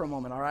pause for a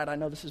moment, all right? I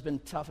know this has been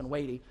tough and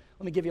weighty.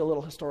 Let me give you a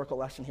little historical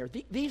lesson here.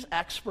 These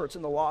experts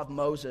in the law of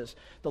Moses,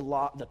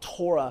 the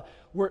Torah,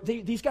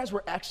 these guys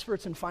were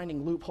experts in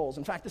finding loopholes.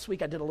 In fact, this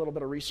week I did a little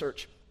bit of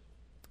research.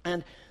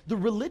 And the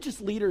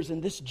religious leaders in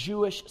this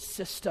Jewish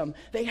system,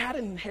 they had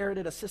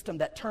inherited a system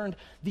that turned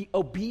the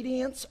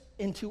obedience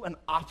into an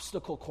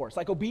obstacle course.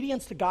 Like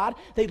obedience to God,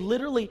 they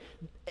literally,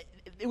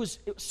 it was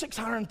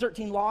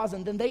 613 laws,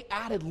 and then they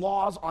added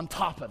laws on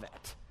top of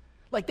it.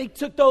 Like they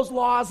took those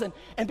laws, and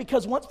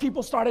because once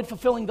people started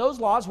fulfilling those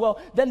laws,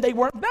 well, then they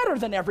weren't better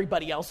than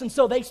everybody else. And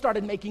so they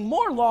started making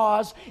more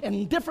laws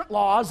and different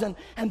laws. And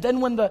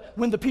then when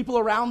the people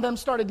around them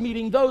started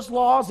meeting those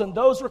laws and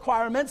those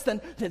requirements,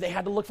 then they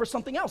had to look for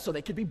something else so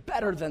they could be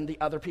better than the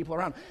other people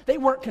around. They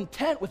weren't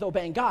content with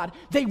obeying God.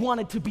 They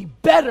wanted to be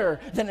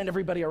better than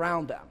everybody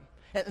around them.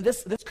 And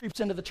this creeps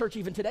into the church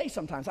even today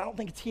sometimes. I don't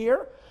think it's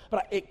here,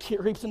 but it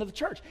creeps into the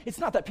church. It's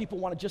not that people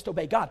want to just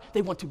obey God.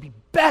 They want to be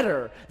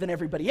better than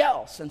everybody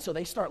else. And so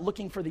they start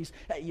looking for these.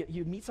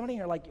 You meet somebody and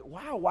you're like,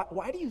 wow,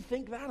 why do you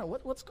think that? And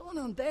what's going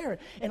on there?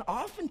 And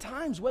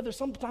oftentimes, whether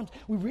sometimes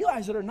we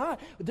realize it or not,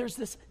 there's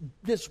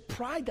this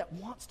pride that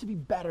wants to be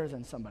better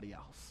than somebody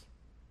else.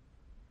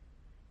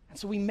 And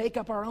so we make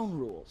up our own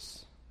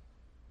rules.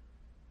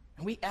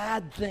 And we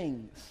add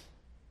things.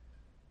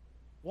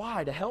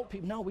 Why? To help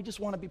people? No, we just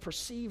want to be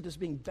perceived as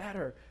being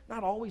better.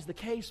 Not always the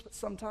case, but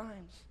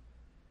sometimes.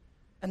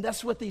 And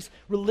that's what these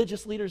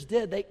religious leaders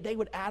did. They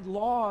would add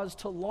laws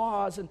to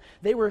laws, and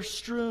they were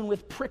strewn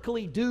with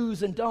prickly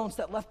do's and don'ts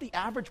that left the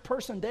average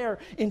person there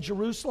in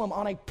Jerusalem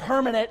on a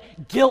permanent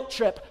guilt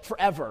trip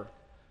forever.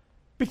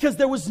 Because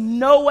there was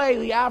no way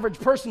the average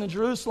person in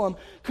Jerusalem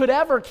could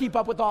ever keep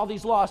up with all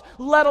these laws,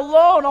 let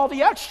alone all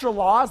the extra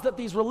laws that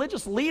these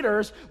religious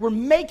leaders were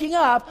making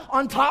up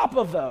on top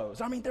of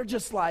those. I mean, they're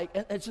just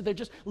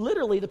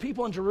literally the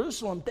people in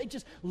Jerusalem, they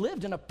just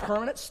lived in a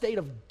permanent state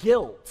of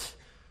guilt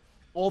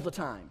all the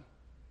time.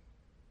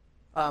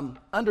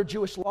 Under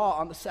Jewish law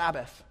on the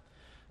Sabbath,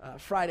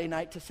 Friday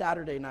night to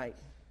Saturday night,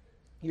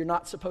 you're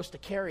not supposed to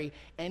carry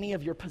any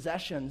of your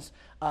possessions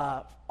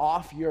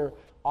off your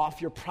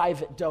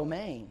private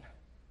domain,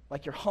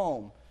 like your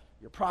home,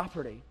 your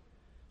property.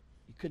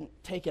 You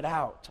couldn't take it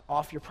out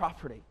off your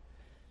property.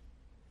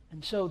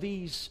 And so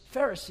these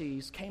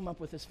Pharisees came up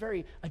with this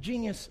very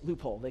ingenious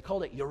loophole. They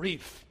called it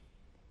Yarif.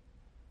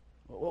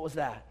 What was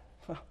that?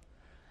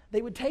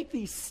 They would take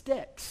these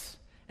sticks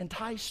and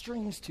tie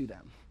strings to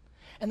them.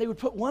 And they would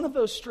put one of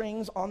those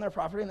strings on their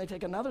property, and they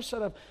take another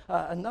set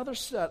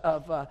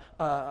of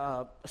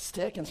a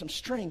stick and some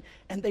string,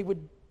 and they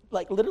would,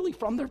 like literally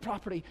from their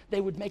property,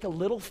 they would make a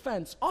little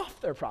fence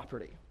off their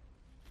property.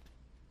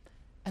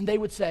 And they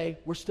would say,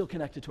 we're still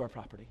connected to our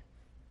property.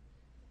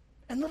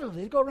 And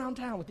literally, they'd go around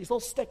town with these little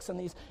sticks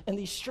and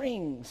these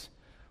strings.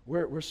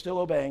 We're still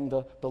obeying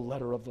the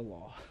letter of the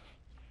law.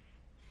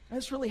 And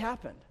this really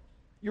happened.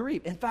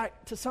 Yarif. In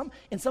fact,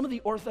 in some of the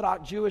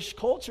Orthodox Jewish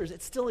cultures,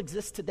 it still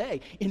exists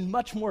today in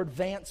much more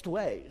advanced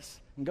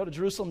ways. And go to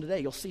Jerusalem today,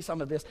 you'll see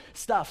some of this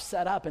stuff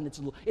set up, and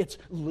it's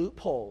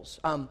loopholes.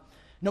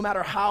 No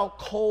matter how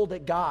cold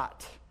it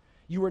got,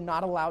 you were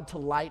not allowed to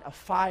light a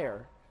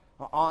fire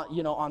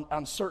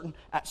at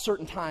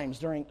certain times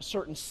during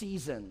certain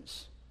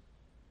seasons.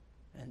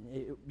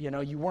 And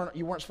you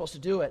weren't supposed to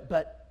do it.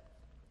 But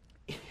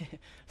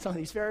some of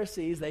these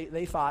Pharisees,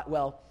 they thought,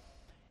 well,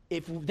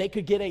 if they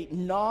could get a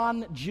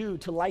non-Jew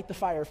to light the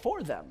fire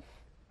for them,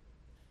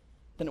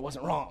 then it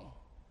wasn't wrong.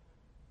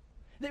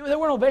 They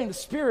weren't obeying the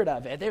spirit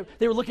of it.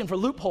 They were looking for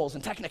loopholes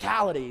and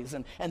technicalities,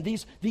 and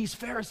these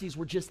Pharisees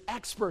were just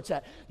experts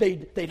at,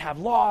 they'd have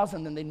laws,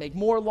 and then they'd make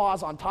more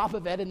laws on top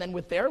of it, and then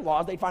with their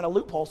laws, they'd find a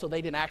loophole so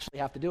they didn't actually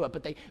have to do it,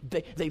 but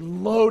they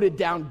loaded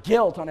down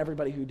guilt on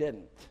everybody who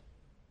didn't.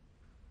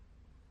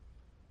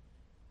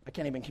 I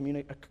can't even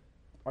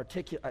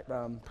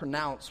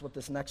pronounce what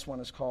this next one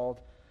is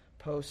called.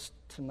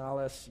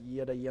 Post-tenalis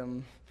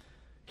yedayim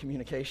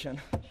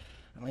communication. I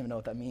don't even know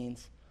what that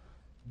means.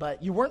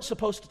 But you weren't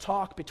supposed to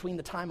talk between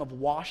the time of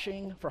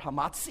washing for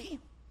hamatzi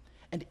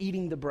and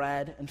eating the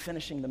bread and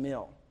finishing the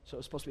meal. So it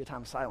was supposed to be a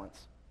time of silence.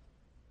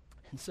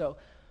 And so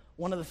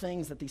one of the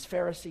things that these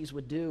Pharisees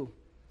would do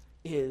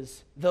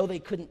is, though they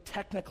couldn't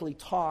technically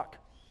talk,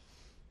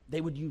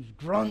 they would use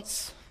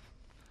grunts.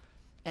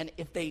 And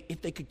if they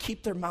could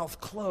keep their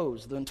mouth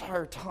closed the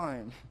entire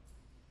time,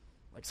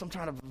 like some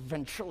kind of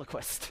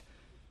ventriloquist,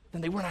 then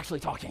they weren't actually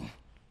talking.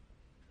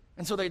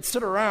 And so they'd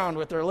sit around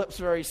with their lips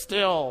very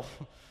still,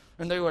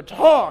 and they would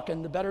talk,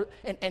 and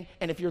and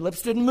if your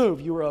lips didn't move,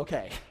 you were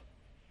okay.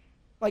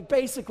 Like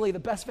basically the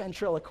best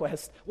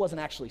ventriloquist wasn't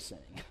actually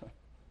singing.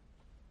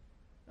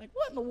 Like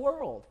what in the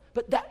world?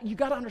 But you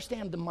got to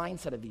understand the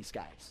mindset of these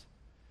guys.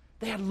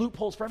 They had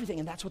loopholes for everything,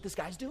 and that's what this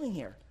guy's doing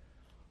here.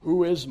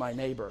 Who is my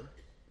neighbor?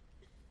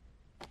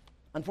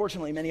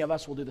 Unfortunately, many of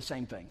us will do the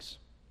same things.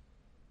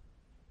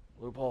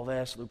 Loophole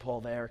this,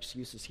 loophole there,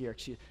 excuses here,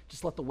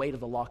 just let the weight of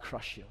the law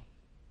crush you.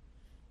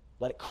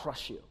 Let it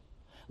crush you.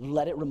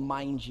 Let it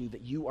remind you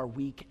that you are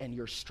weak and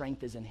your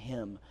strength is in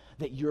Him.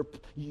 That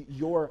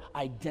your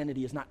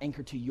identity is not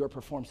anchored to your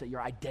performance, that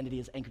your identity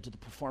is anchored to the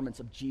performance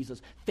of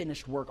Jesus'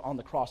 finished work on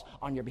the cross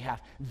on your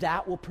behalf.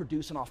 That will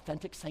produce an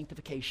authentic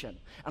sanctification,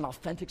 an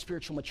authentic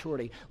spiritual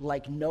maturity,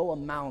 like no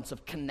amounts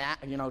of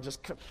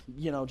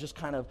just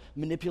kind of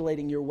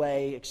manipulating your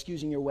way,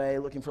 excusing your way,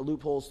 looking for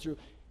loopholes through,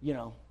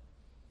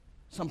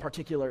 some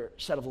particular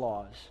set of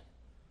laws.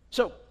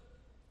 So,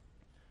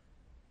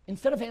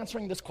 instead of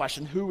answering this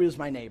question, who is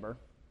my neighbor,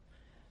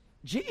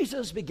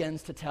 Jesus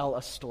begins to tell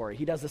a story.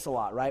 He does this a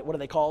lot, right? What are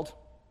they called?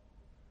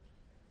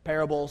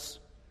 Parables.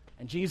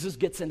 And Jesus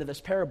gets into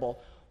this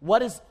parable.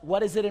 What is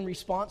it in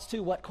response to?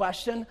 What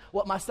question?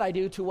 What must I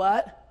do to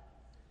what?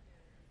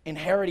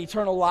 Inherit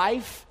eternal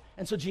life.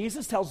 And so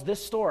Jesus tells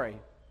this story.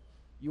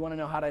 You want to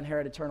know how to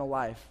inherit eternal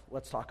life?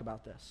 Let's talk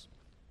about this.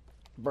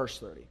 Verse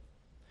 30.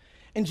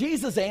 And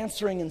Jesus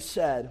answering and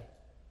said,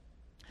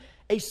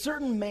 a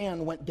certain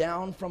man went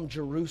down from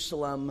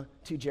Jerusalem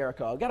to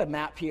Jericho. I've got a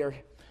map here.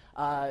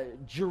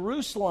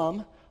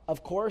 Jerusalem,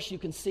 of course, you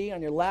can see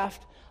on your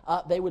left,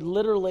 they would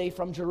literally,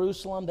 from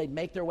Jerusalem, they'd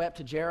make their way up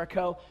to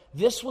Jericho.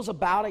 This was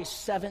about a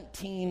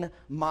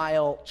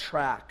 17-mile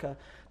track.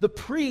 The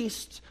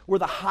priests were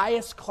the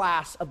highest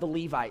class of the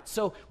Levites.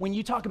 So when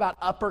you talk about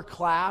upper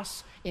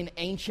class in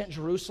ancient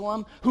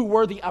Jerusalem, who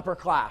were the upper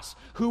class?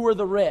 Who were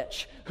the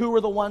rich? Who were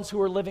the ones who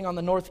were living on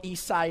the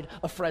northeast side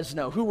of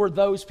Fresno? Who were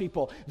those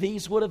people?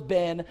 These would have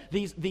been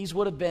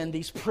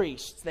these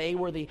priests. They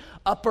were the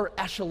upper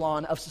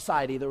echelon of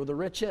society. They were the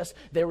richest.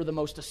 They were the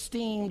most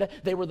esteemed.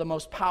 They were the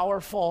most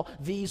powerful.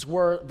 These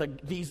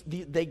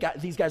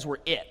guys were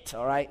it.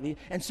 All right.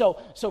 And so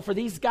for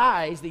these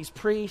guys, these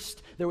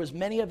priests, there was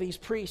many of these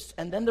priests,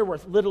 and then there were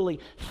literally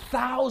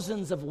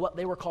thousands of what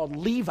they were called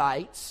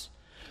Levites,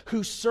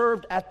 who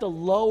served at the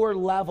lower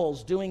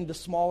levels doing the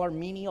smaller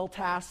menial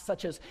tasks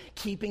such as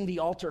keeping the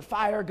altar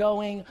fire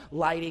going,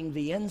 lighting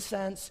the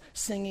incense,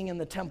 singing in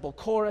the temple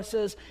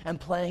choruses, and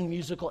playing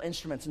musical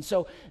instruments. And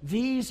so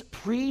these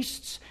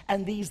priests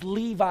and these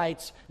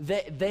Levites,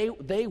 they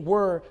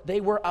were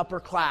upper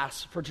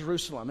class for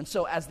Jerusalem. And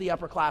so as the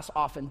upper class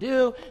often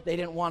do, they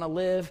didn't want to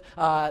live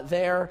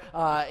there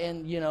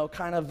in,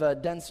 kind of a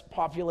dense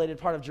populated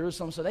part of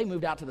Jerusalem, so they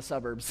moved out to the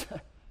suburbs.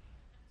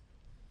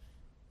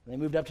 They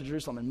moved up to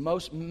Jerusalem,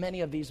 and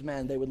many of these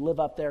men, they would live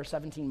up there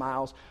 17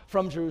 miles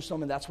from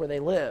Jerusalem, and that's where they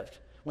lived.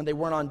 When they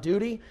weren't on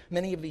duty,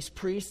 many of these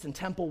priests and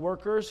temple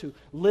workers who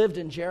lived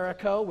in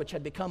Jericho, which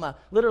had become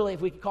literally,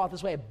 if we could call it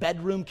this way, a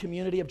bedroom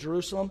community of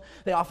Jerusalem,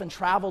 they often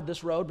traveled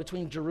this road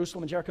between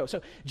Jerusalem and Jericho.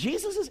 So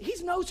Jesus,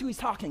 he knows who he's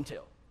talking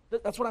to.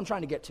 That's what I'm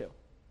trying to get to.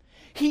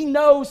 He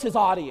knows his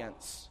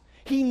audience.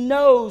 He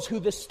knows who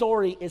this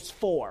story is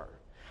for.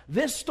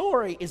 This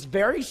story is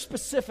very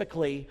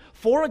specifically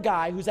for a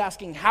guy who's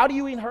asking, how do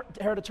you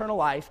inherit eternal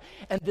life?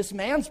 And this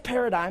man's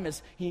paradigm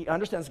is, he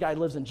understands this guy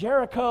lives in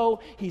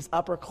Jericho, he's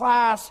upper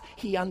class,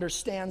 he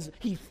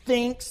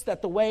thinks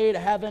that the way to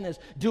heaven is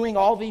doing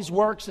all these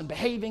works and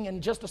behaving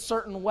in just a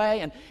certain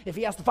way, and if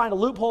he has to find a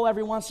loophole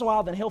every once in a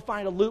while, then he'll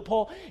find a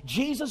loophole.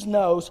 Jesus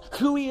knows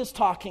who he is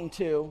talking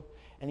to,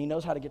 and he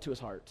knows how to get to his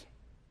heart.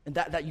 And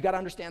that you got to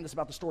understand this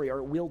about the story, or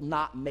it will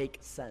not make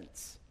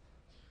sense.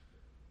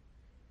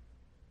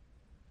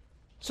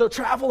 So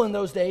travel in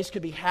those days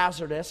could be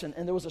hazardous, and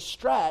there was a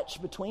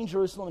stretch between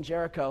Jerusalem and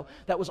Jericho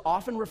that was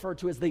often referred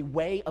to as the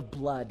Way of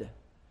Blood.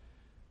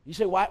 You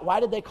say, why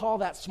did they call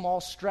that small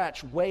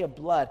stretch Way of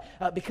Blood?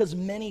 Because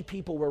many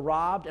people were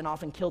robbed and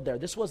often killed there.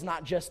 This was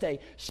not just a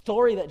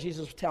story that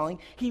Jesus was telling.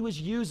 He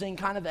was using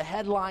kind of the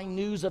headline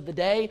news of the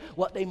day,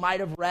 what they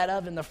might have read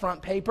of in the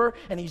front paper,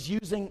 and he's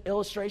using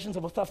illustrations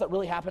of stuff that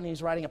really happened, and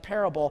he's writing a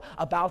parable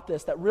about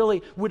this that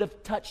really would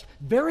have touched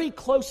very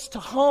close to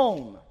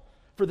home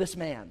for this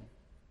man.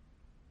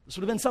 This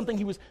would have been something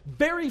he was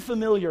very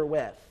familiar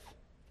with.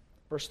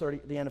 Verse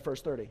 30, the end of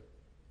verse 30.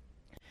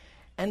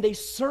 And a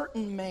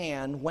certain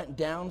man went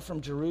down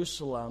from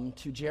Jerusalem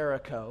to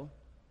Jericho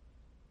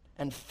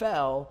and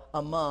fell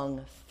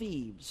among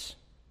thieves.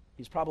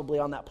 He's probably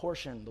on that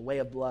portion, the Way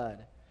of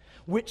Blood,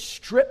 which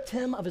stripped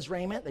him of his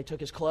raiment. They took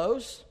his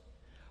clothes,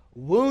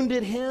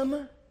 wounded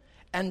him,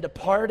 and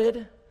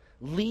departed,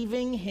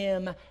 leaving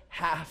him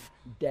half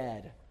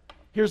dead.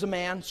 Here's a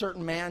man,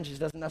 certain man. Jesus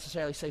doesn't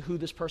necessarily say who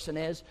this person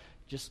is,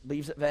 just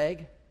leaves it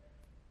vague.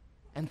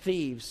 And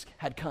thieves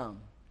had come.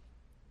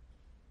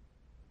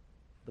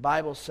 The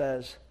Bible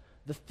says,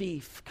 the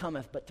thief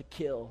cometh but to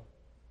kill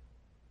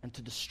and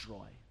to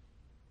destroy.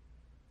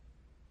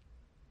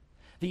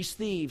 These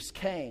thieves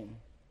came.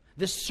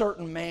 This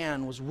certain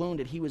man was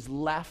wounded. He was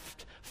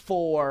left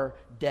for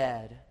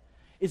dead.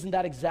 Isn't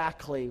that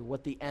exactly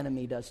what the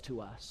enemy does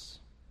to us?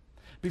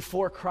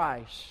 Before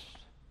Christ,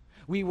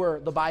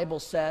 the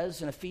Bible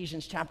says in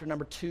Ephesians chapter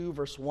number 2,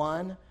 verse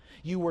 1,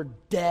 you were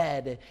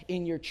dead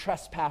in your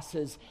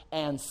trespasses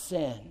and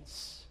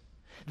sins.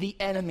 The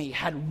enemy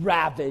had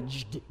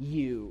ravaged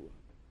you.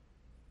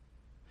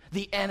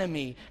 The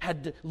enemy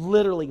had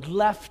literally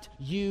left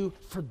you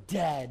for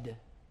dead.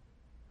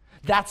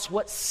 That's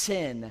what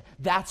sin,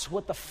 that's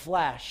what the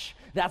flesh,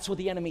 that's what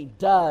the enemy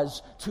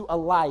does to a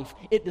life.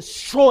 It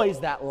destroys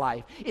that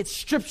life. It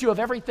strips you of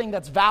everything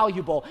that's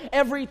valuable,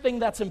 everything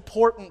that's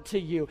important to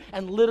you,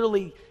 and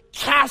literally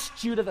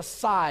casts you to the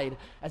side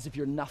as if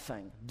you're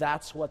nothing.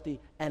 That's what the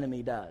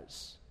enemy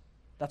does.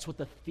 That's what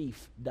the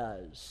thief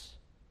does.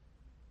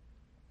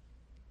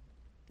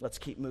 Let's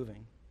keep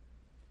moving.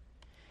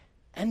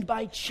 And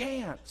by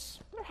chance,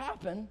 there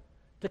happened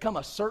to come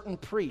a certain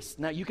priest.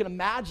 Now you can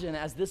imagine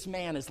as this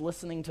man is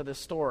listening to this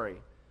story,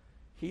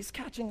 he's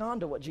catching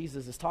on to what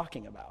Jesus is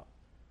talking about.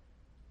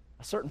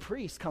 A certain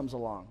priest comes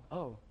along.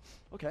 Oh,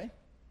 okay.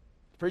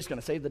 The priest's going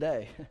to save the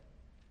day.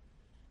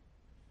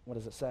 What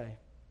does it say?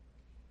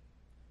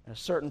 And a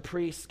certain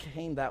priest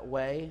came that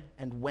way,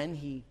 and when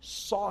he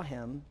saw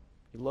him,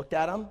 he looked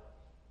at him,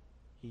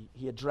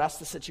 he addressed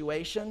the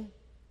situation,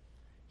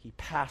 he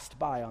passed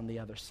by on the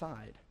other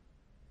side.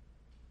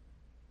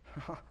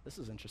 This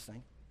is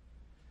interesting.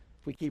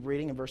 If we keep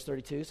reading in verse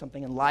 32,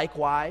 something, and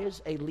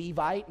likewise a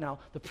Levite. Now,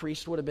 the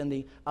priest would have been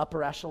the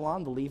upper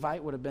echelon. The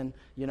Levite would have been,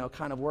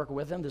 kind of working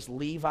with him. This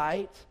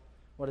Levite,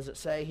 what does it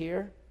say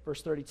here?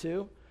 Verse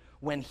 32,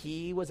 when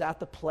he was at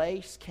the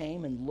place,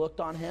 came and looked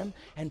on him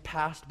and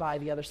passed by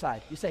the other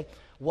side. You say,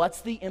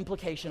 what's the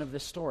implication of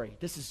this story?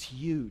 This is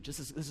huge. This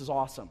is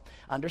awesome.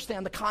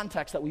 Understand the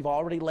context that we've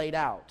already laid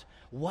out.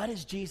 What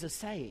is Jesus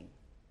saying?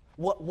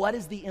 What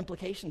is the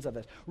implications of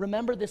this?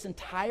 Remember, this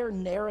entire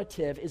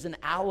narrative is an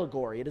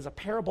allegory. It is a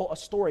parable, a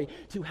story,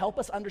 to help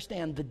us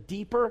understand the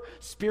deeper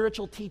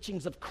spiritual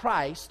teachings of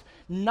Christ,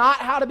 not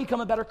how to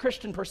become a better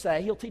Christian per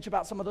se. He'll teach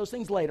about some of those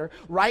things later.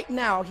 Right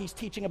now, he's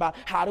teaching about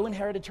how to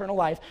inherit eternal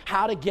life,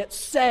 how to get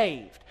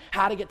saved,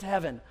 how to get to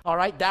heaven. All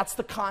right? That's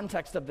the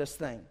context of this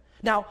thing.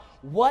 Now,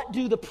 what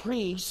do the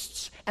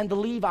priests and the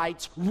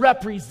Levites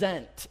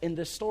represent in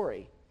this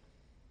story?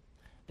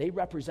 They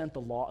represent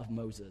the law of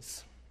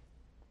Moses.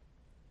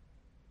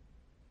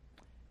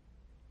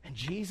 And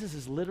Jesus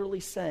is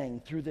literally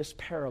saying through this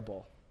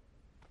parable,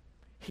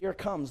 here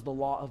comes the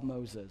law of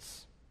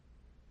Moses.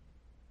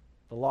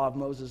 The law of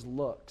Moses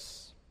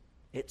looks,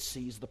 it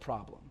sees the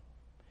problem.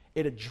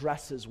 It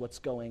addresses what's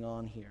going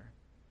on here.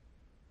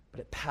 But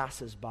it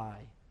passes by.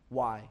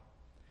 Why?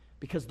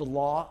 Because the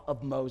law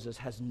of Moses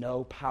has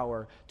no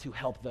power to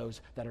help those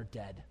that are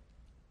dead.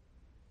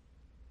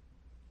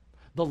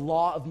 The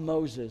law of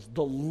Moses,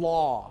 the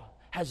law,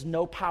 has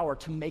no power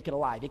to make it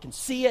alive. It can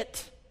see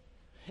it,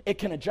 it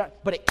can adjust,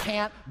 but it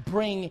can't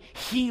bring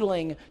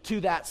healing to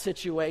that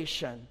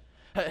situation.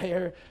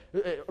 Here,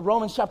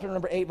 Romans chapter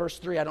number 8, verse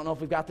 3. I don't know if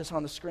we've got this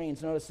on the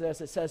screens. Notice this.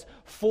 It says,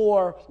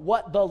 for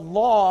what the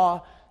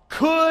law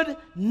could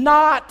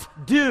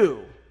not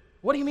do.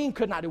 What do you mean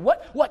could not do?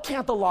 What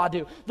can't the law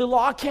do? The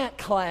law can't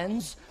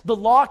cleanse. The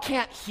law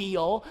can't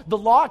heal. The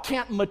law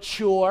can't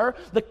mature.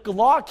 The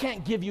law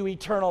can't give you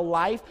eternal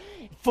life.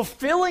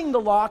 Fulfilling the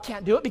law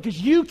can't do it because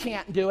you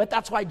can't do it.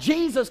 That's why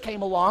Jesus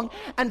came along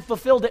and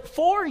fulfilled it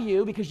for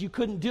you, because you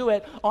couldn't do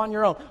it on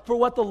your own. For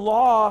what the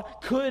law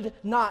could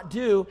not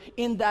do,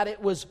 in that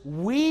it was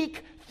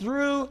weak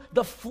through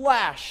the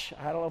flesh.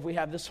 I don't know if we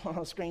have this one on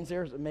the screens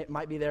here. It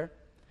might be there.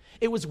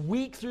 It was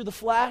weak through the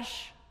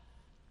flesh.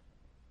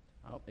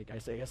 Oh, I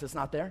guess it's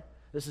not there.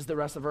 This is the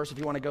rest of the verse. If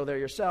you want to go there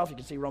yourself, you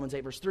can see Romans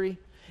 8, verse 3.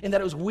 In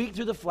that it was weak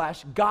through the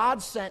flesh,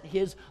 God sent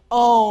his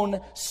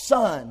own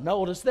Son.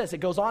 Notice this. It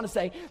goes on to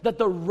say that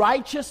the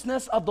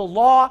righteousness of the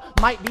law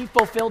might be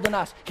fulfilled in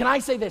us. Can I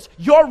say this?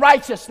 Your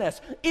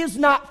righteousness is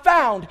not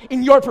found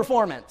in your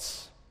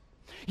performance.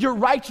 Your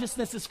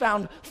righteousness is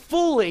found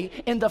fully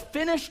in the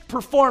finished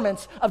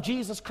performance of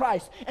Jesus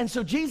Christ. And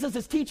so Jesus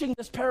is teaching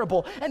this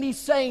parable, and he's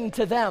saying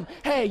to them,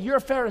 hey, you're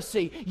a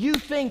Pharisee. You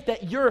think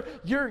that you're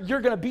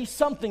going to be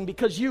something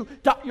because you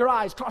dot your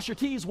I's, cross your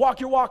T's,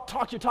 walk your walk,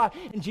 talk your talk.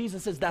 And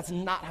Jesus says that's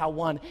not how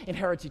one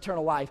inherits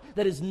eternal life.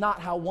 That is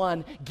not how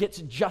one gets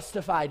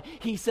justified.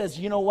 He says,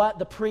 you know what?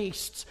 The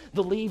priests,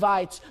 the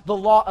Levites, the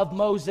law of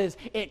Moses,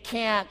 it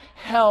can't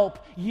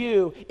help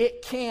you.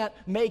 It can't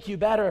make you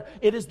better.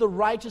 It is the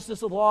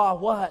righteousness of the law.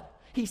 What?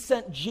 He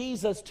sent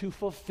Jesus to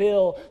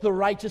fulfill the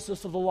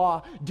righteousness of the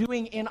law,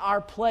 doing in our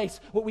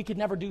place what we could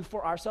never do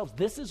for ourselves.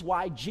 This is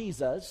why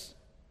Jesus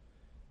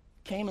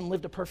came and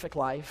lived a perfect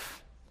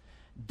life,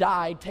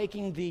 died,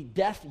 taking the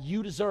death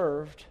you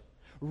deserved,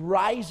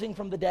 rising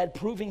from the dead,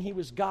 proving he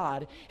was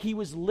God. He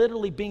was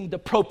literally being the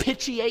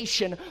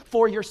propitiation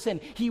for your sin.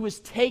 He was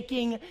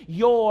taking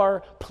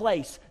your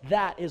place.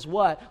 That is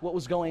what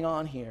was going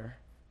on here.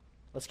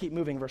 Let's keep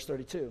moving, verse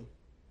 32.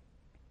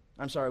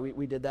 I'm sorry,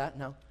 we did that?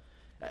 No.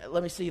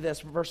 Let me see this,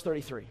 verse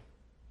 33.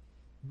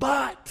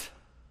 But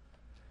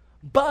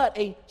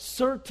a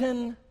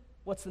certain,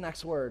 what's the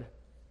next word?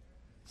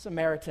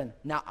 Samaritan.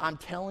 Now, I'm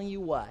telling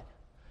you what,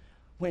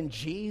 when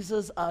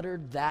Jesus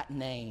uttered that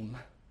name,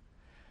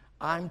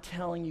 I'm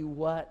telling you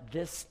what,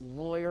 this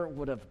lawyer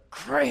would have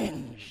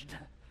cringed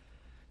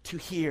to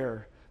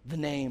hear the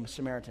name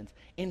Samaritans.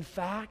 In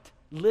fact,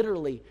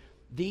 literally,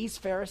 these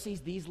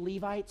Pharisees, these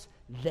Levites,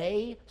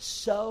 they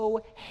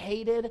so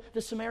hated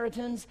the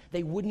Samaritans,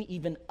 they wouldn't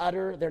even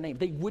utter their name.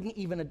 They wouldn't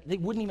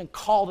even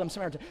call them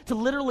Samaritan. To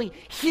literally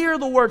hear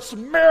the word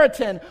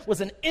Samaritan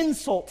was an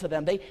insult to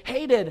them. They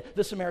hated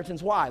the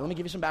Samaritans. Why? Let me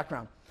give you some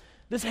background.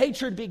 This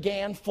hatred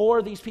began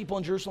for these people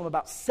in Jerusalem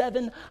about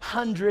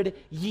 700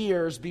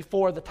 years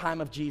before the time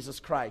of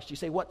Jesus Christ. You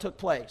say, what took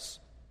place?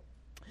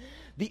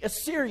 The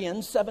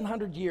Assyrians,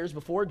 700 years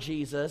before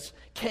Jesus,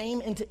 came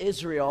into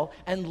Israel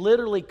and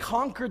literally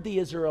conquered the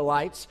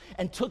Israelites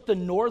and took the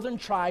northern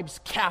tribes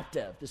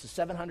captive. This is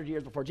 700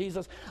 years before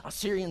Jesus.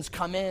 Assyrians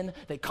come in,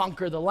 they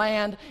conquer the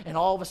land, and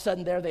all of a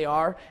sudden there they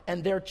are.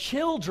 And their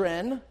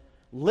children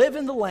live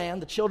in the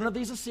land, the children of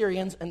these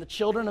Assyrians and the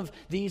children of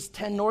these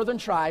 10 northern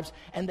tribes,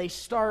 and they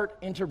start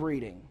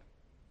interbreeding,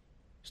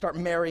 start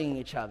marrying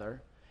each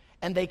other.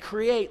 And they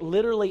create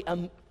literally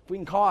we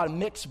can call it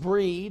mixed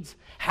breeds,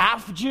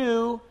 half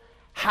Jew,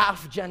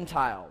 half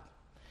Gentile.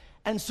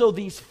 And so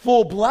these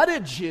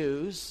full-blooded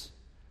Jews,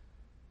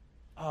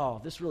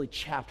 this really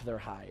chapped their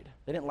hide.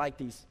 They didn't like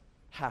these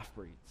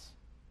half-breeds.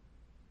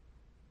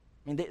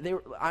 I mean, they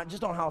were, I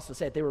just don't know how else to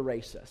say it, they were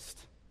racist.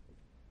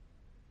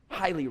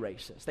 Highly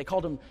racist. They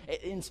called them,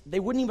 they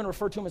wouldn't even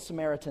refer to them as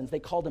Samaritans, they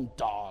called them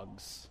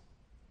dogs.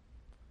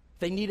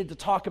 They needed to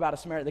talk about a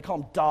Samaritan. They call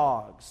them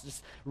dogs.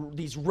 Just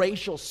these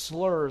racial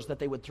slurs that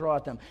they would throw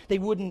at them. They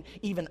wouldn't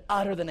even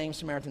utter the name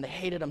Samaritan. They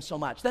hated them so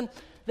much. Then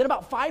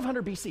about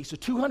 500 BC, so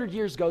 200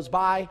 years goes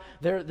by,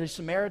 the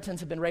Samaritans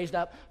have been raised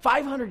up.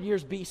 500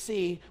 years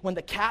BC, when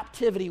the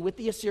captivity with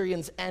the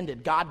Assyrians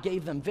ended, God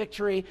gave them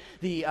victory.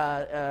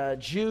 The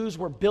Jews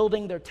were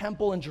building their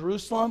temple in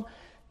Jerusalem.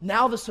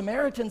 Now the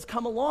Samaritans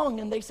come along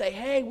and they say,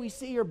 hey, we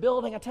see you're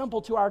building a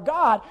temple to our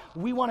God.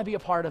 We want to be a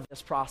part of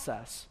this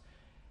process.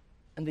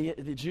 And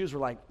the Jews were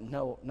like,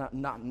 no, not,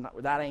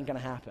 that ain't going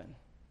to happen.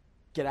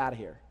 Get out of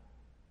here.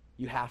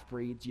 You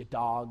half-breeds, you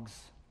dogs.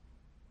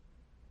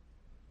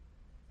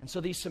 And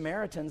so these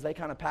Samaritans, they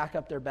kind of pack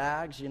up their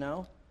bags,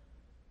 and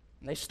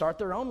they start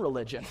their own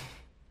religion.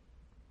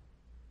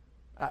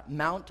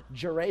 Mount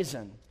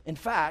Gerizim. In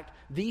fact,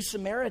 these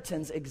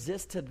Samaritans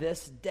exist to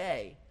this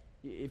day.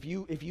 If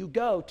you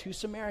go to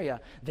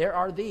Samaria, there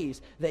are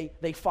these.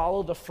 They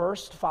follow the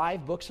first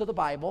 5 books of the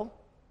Bible,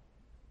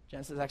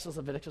 Genesis, Exodus,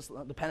 Leviticus,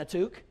 the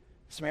Pentateuch.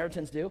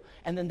 Samaritans do,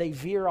 and then they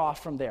veer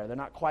off from there. They're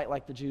not quite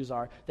like the Jews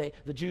are.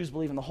 The Jews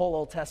believe in the whole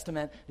Old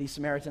Testament. These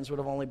Samaritans would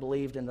have only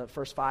believed in the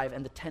first 5,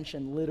 and the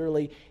tension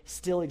literally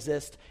still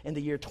exists in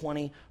the year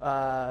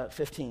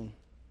 2015.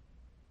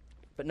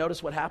 But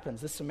notice what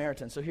happens, this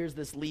Samaritan. So here's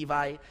this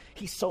Levite.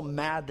 He's so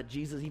mad that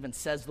Jesus even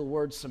says the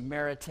word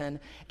Samaritan,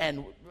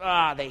 and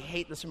they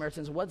hate the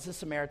Samaritans. What does the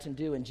Samaritan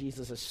do in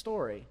Jesus'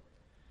 story?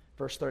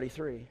 Verse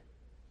 33.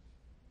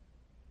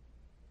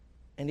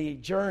 And he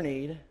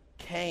journeyed,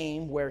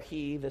 came where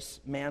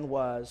this man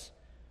was,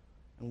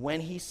 and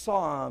when he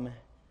saw him,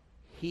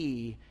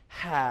 he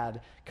had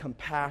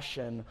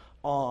compassion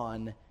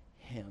on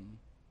him.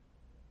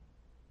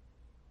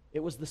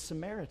 It was the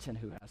Samaritan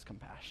who has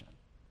compassion.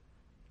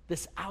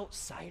 This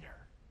outsider,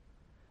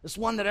 this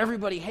one that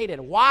everybody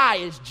hated. Why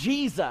is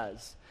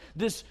Jesus,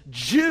 this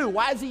Jew,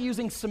 why is he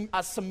using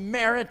a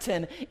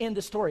Samaritan in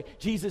the story?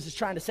 Jesus is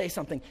trying to say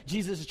something.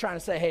 Jesus is trying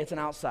to say, hey, it's an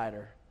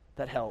outsider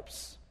that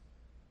helps.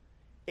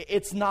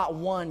 It's not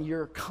one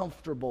you're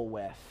comfortable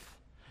with,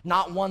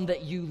 not one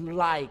that you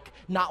like,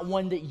 not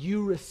one that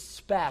you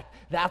respect.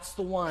 That's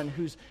the one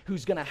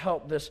who's going to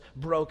help this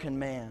broken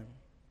man.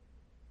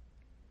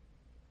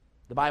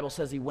 The Bible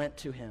says he went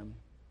to him.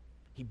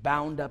 He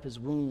bound up his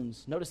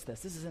wounds. Notice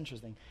this is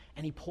interesting.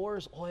 And he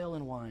pours oil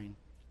and wine.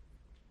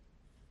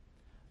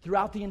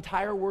 Throughout the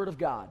entire Word of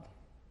God,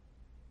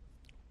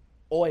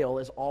 oil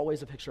is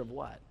always a picture of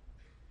what?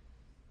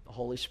 The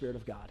Holy Spirit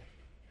of God.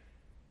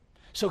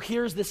 So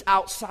here's this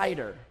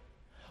outsider.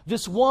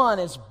 This one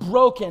is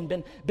broken,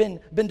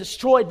 been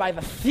destroyed by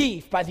the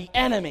thief, by the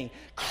enemy,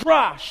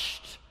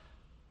 crushed.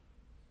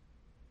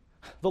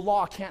 The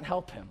law can't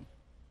help him.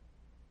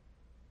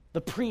 The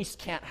priest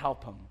can't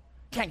help him.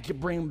 Can't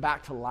bring him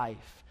back to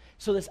life.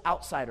 So this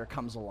outsider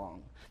comes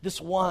along.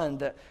 This one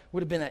that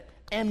would have been at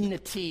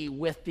enmity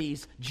with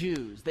these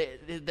Jews.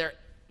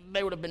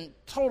 They would have been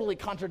totally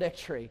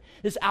contradictory.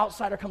 This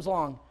outsider comes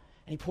along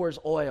and he pours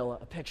oil,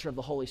 a picture of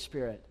the Holy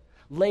Spirit.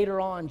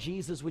 Later on,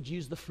 Jesus would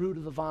use the fruit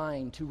of the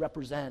vine to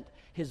represent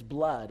his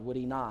blood, would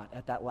he not,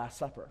 at that Last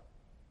Supper?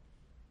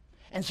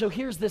 And so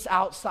here's this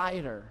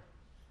outsider,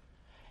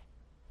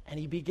 and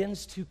he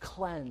begins to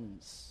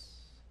cleanse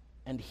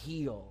and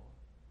heal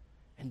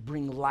and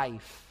bring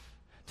life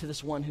to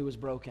this one who was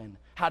broken.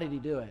 How did he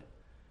do it?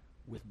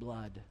 With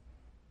blood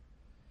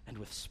and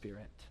with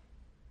spirit.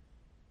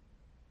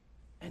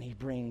 And he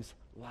brings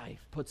life,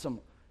 puts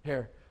him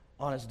here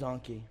on his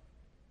donkey.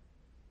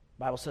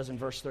 The Bible says in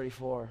verse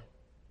 34,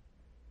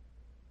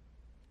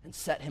 and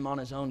set him on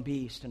his own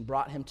beast, and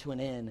brought him to an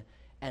inn,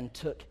 and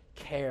took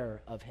care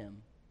of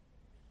him.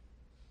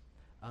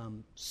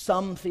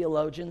 Some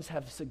theologians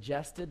have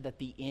suggested that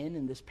the inn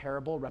in this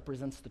parable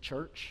represents the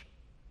church.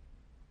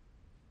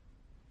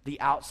 The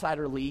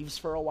outsider leaves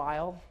for a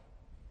while.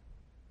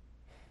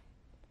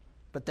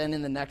 But then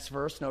in the next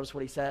verse, notice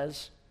what he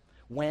says.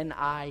 When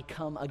I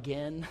come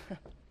again,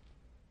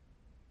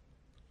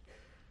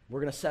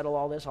 we're going to settle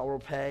all this, I'll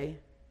repay.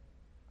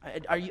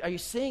 Are you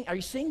seeing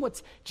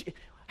what's...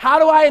 How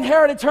do I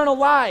inherit eternal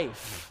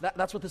life?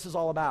 That's what this is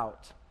all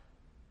about.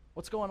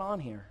 What's going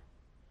on here?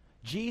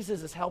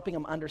 Jesus is helping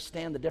them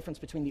understand the difference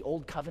between the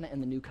old covenant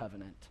and the new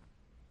covenant.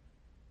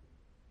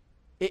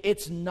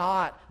 It's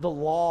not the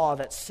law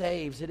that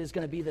saves. It is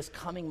going to be this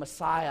coming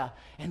Messiah.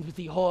 And with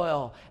the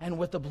oil and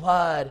with the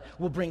blood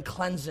will bring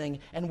cleansing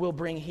and will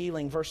bring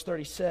healing. Verse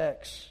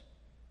 36.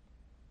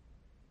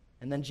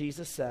 And then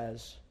Jesus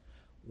says,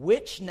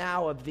 which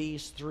now of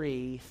these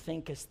 3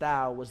 thinkest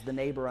thou was the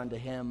neighbor unto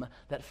him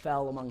that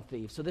fell among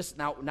thieves? So this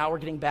now we're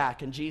getting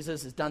back, and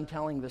Jesus is done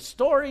telling the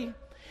story.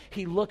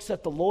 He looks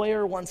at the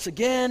lawyer once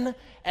again,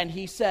 and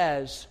he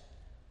says,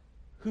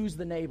 who's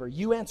the neighbor?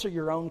 You answer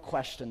your own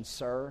question,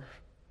 sir.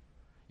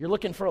 You're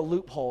looking for a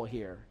loophole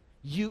here.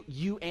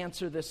 You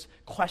answer this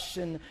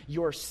question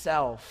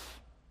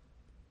yourself.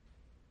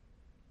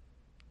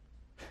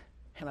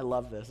 And I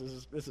love this.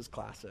 This is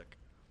classic.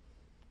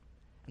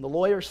 And the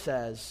lawyer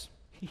says,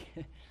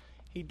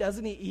 he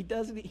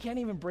can't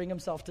even bring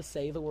himself to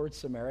say the word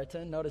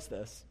Samaritan. Notice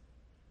this.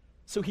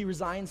 So he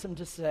resigns him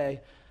to say,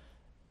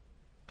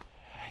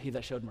 he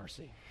that showed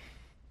mercy.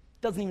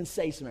 Doesn't even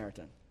say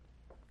Samaritan.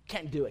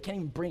 Can't do it. Can't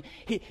even bring.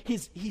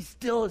 He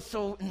still is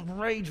so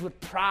enraged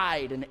with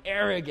pride and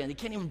arrogant. He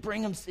can't even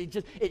bring him.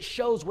 It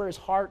shows where his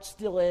heart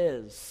still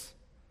is.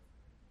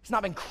 He's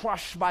not been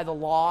crushed by the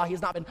law.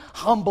 He's not been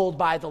humbled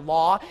by the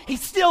law. He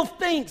still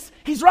thinks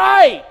he's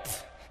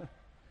right.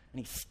 And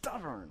he's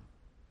stubborn.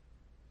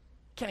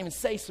 Can't even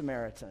say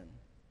Samaritan.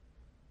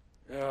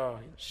 Oh,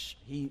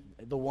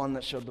 the one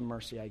that showed the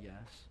mercy, I guess.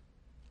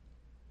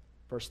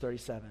 Verse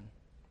 37.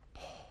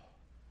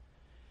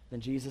 Then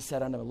Jesus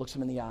said unto him, looks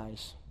him in the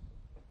eyes.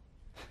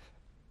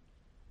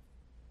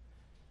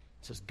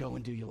 Says, go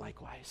and do you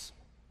likewise.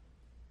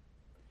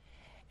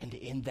 And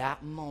in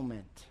that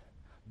moment,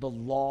 the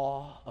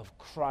law of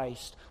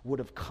Christ would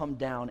have come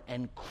down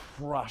and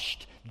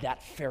crushed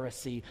that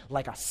Pharisee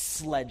like a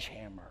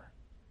sledgehammer.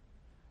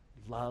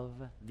 Love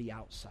the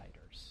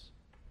outsiders.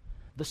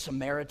 The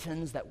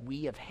Samaritans that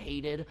we have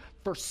hated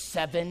for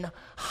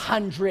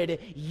 700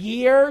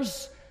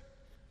 years.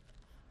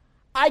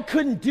 I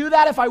couldn't do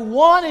that if I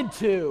wanted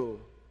to.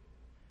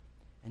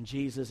 And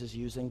Jesus is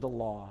using the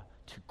law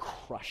to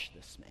crush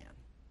this man,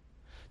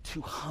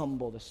 to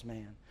humble this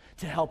man,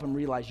 to help him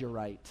realize you're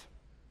right.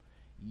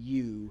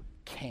 You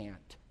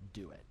can't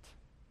do it.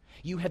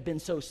 You have been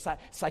so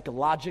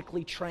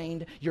psychologically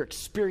trained. Your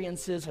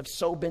experiences have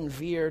so been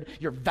veered.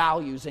 Your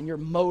values and your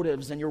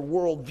motives and your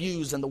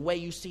worldviews and the way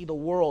you see the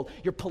world,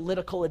 your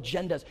political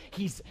agendas.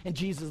 And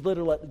Jesus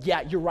literally,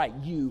 yeah, you're right.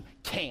 You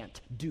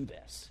can't do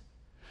this.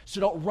 So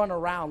don't run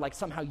around like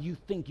somehow you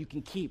think you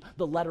can keep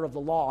the letter of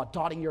the law,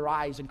 dotting your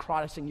I's and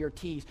crossing your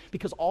T's,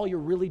 because all you're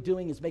really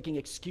doing is making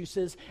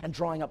excuses and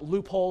drawing up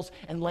loopholes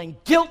and laying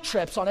guilt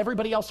trips on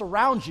everybody else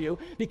around you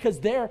because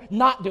they're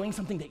not doing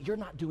something that you're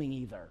not doing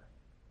either.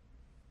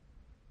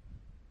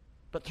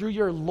 But through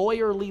your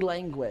lawyerly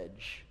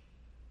language,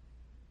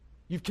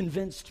 you've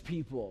convinced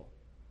people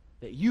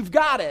that you've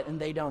got it and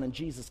they don't. And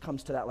Jesus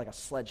comes to that like a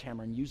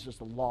sledgehammer and uses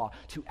the law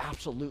to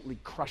absolutely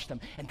crush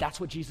them. And that's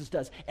what Jesus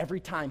does every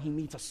time he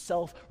meets a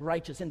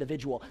self-righteous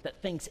individual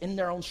that thinks in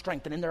their own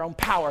strength and in their own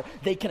power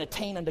they can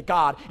attain unto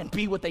God and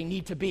be what they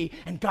need to be.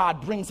 And God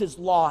brings his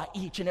law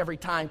each and every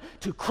time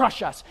to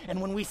crush us.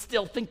 And when we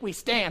still think we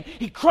stand,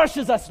 he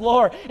crushes us,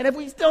 Lord. And if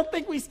we still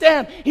think we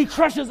stand, he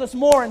crushes us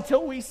more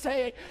until we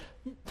say,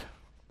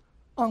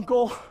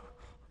 Uncle.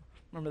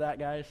 Remember that,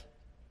 guys?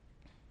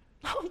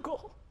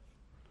 Uncle.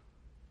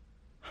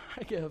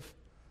 I give.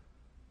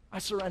 I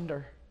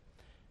surrender.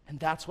 And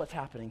that's what's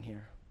happening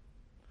here.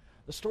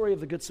 The story of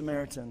the Good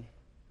Samaritan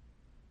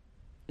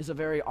is a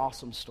very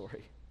awesome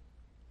story.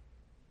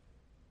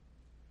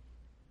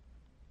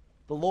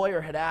 The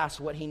lawyer had asked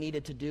what he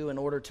needed to do in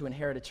order to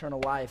inherit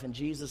eternal life, and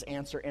Jesus'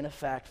 answer, in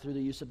effect, through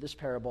the use of this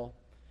parable,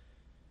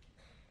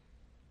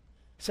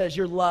 says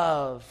your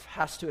love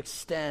has to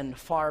extend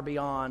far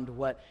beyond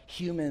what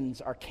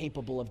humans are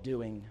capable of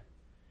doing.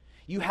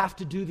 You have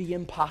to do the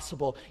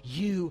impossible.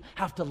 You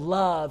have to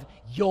love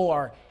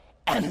your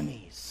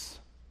enemies.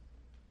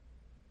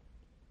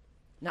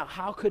 Now,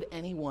 how could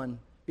anyone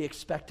be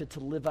expected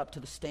to live up to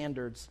the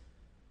standards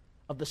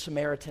of the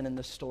Samaritan in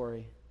this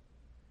story?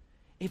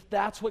 If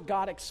that's what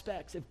God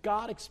expects, if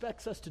God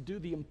expects us to do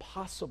the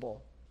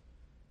impossible,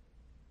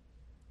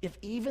 if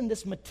even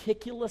this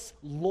meticulous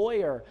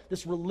lawyer,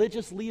 this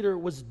religious leader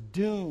was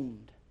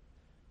doomed,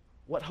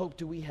 what hope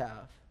do we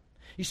have?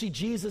 You see,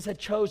 Jesus had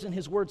chosen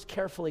his words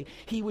carefully.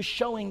 He was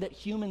showing that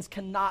humans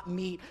cannot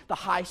meet the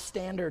high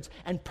standards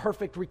and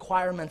perfect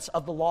requirements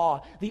of the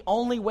law. The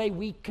only way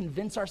we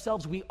convince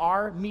ourselves we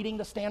are meeting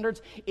the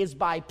standards is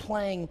by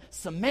playing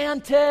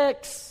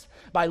semantics,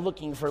 by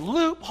looking for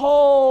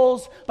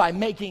loopholes, by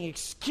making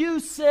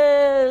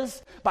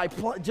excuses, by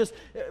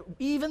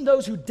even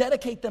those who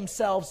dedicate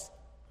themselves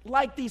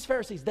like these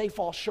Pharisees, they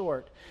fall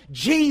short.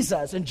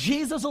 Jesus, and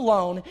Jesus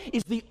alone,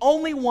 is the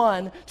only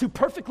one to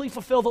perfectly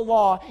fulfill the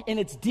law in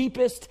its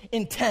deepest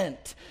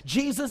intent.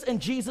 Jesus and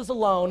Jesus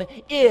alone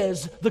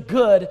is the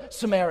Good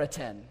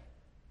Samaritan.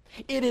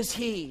 It is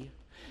he.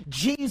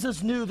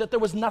 Jesus knew that there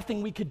was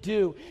nothing we could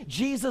do.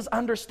 Jesus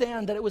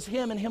understood that it was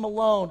him and him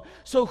alone.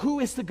 So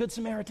who is the Good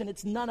Samaritan?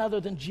 It's none other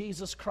than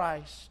Jesus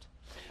Christ.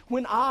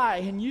 When I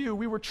and you,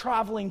 we were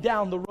traveling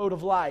down the road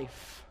of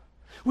life,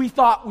 we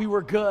thought we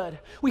were good.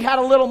 We had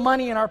a little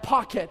money in our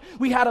pocket.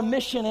 We had a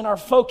mission in our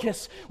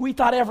focus. We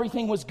thought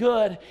everything was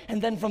good.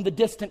 And then from the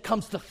distant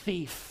comes the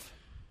thief.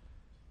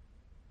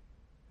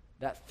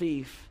 That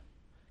thief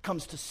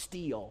comes to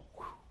steal,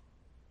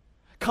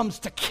 comes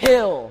to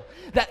kill.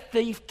 That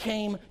thief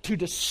came to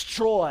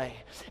destroy.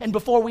 And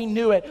before we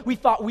knew it, we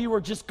thought we were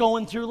just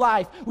going through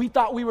life. We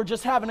thought we were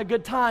just having a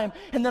good time.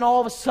 And then all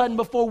of a sudden,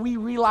 before we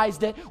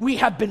realized it, we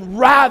have been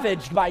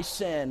ravaged by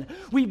sin.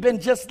 We've been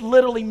just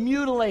literally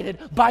mutilated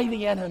by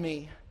the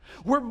enemy.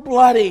 We're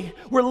bloody.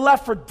 We're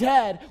left for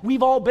dead.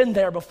 We've all been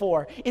there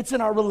before. It's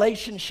in our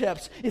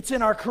relationships. It's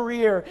in our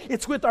career.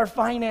 It's with our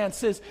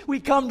finances. We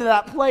come to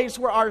that place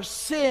where our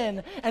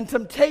sin and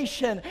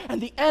temptation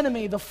and the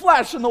enemy, the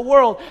flesh and the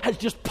world has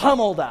just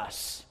pummeled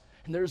us.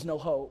 And there's no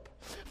hope.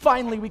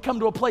 Finally, we come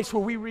to a place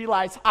where we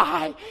realize,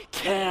 I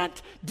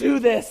can't do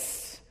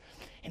this.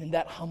 And in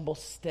that humble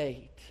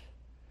state,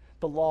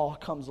 the law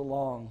comes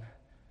along.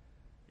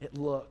 It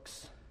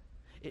looks.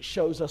 It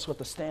shows us what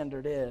the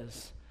standard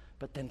is,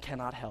 but then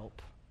cannot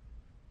help.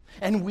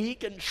 And we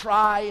can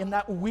try in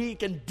that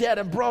weak and dead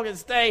and broken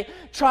state,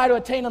 try to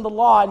attain on the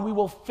law, and we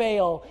will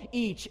fail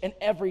each and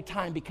every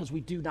time because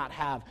we do not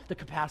have the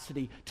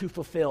capacity to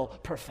fulfill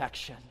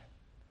perfection.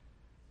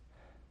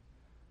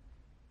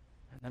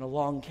 And then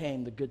along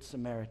came the Good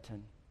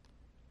Samaritan.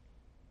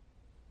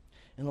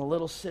 In a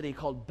little city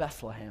called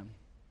Bethlehem,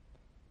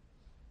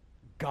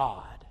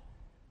 God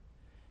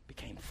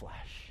became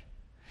flesh.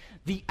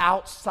 The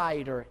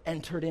outsider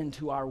entered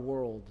into our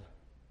world.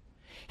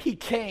 He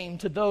came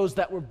to those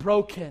that were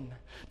broken,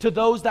 to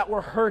those that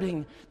were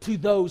hurting, to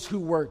those who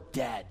were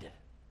dead.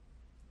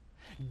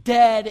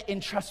 Dead in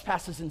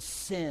trespasses and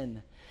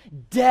sin.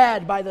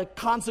 Dead by the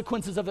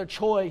consequences of their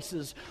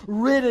choices,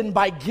 ridden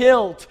by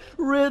guilt,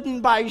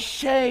 ridden by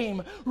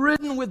shame,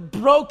 ridden with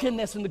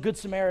brokenness. And the Good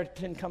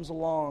Samaritan comes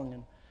along,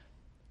 and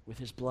with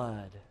his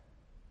blood,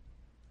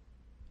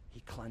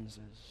 he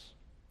cleanses.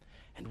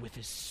 And with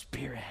his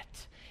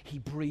Spirit, he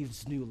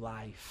breathes new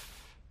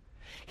life.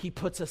 He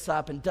puts us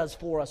up and does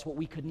for us what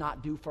we could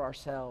not do for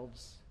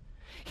ourselves.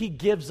 He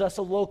gives us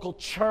a local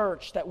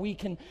church that we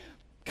can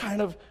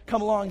kind of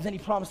come along, and then he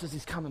promises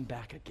he's coming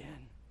back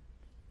again.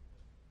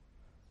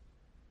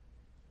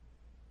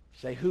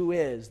 Say, who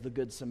is the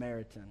Good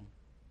Samaritan?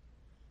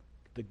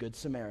 The Good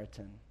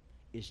Samaritan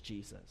is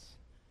Jesus.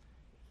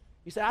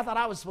 You say, I thought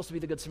I was supposed to be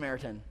the Good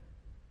Samaritan,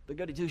 the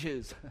goody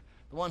two-shoes,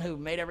 the one who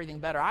made everything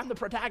better. I'm the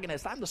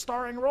protagonist. I'm the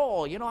starring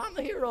role. You know, I'm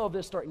the hero of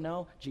this story.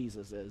 No,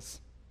 Jesus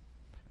is.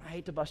 I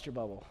hate to bust your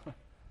bubble,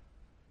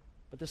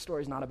 but this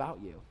story is not about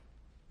you.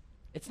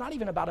 It's not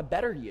even about a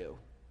better you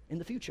in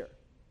the future.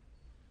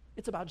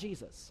 It's about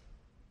Jesus.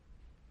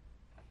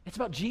 It's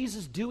about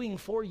Jesus doing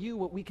for you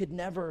what we could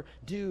never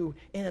do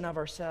in and of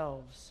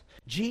ourselves.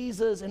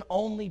 Jesus and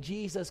only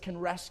Jesus can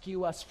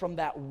rescue us from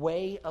that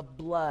way of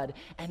blood,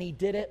 and he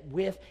did it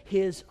with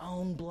his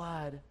own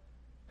blood.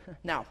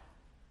 Now,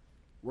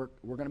 we're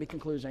going to be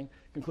concluding,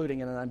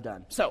 and then I'm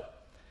done. So,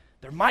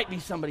 there might be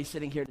somebody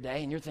sitting here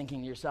today, and you're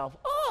thinking to yourself,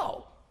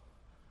 oh,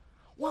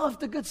 well, if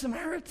the Good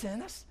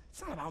Samaritan, it's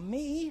not about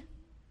me.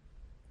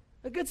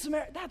 The Good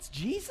Samaritan, that's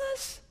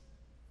Jesus?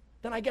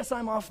 Then I guess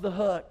I'm off the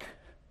hook.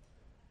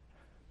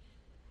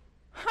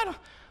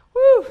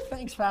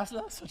 Thanks, Pastor.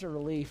 That's such a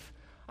relief.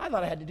 I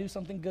thought I had to do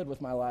something good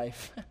with my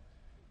life.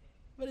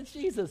 But it's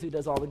Jesus who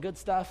does all the good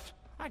stuff.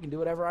 I can do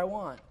whatever I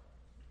want.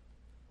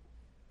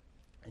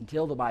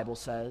 Until the Bible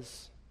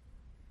says,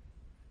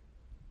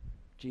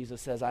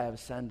 Jesus says, I have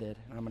ascended,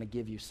 and I'm going to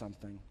give you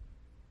something,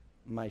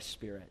 my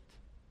Spirit.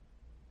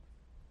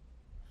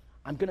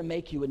 I'm going to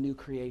make you a new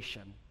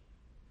creation.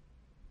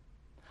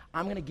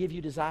 I'm going to give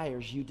you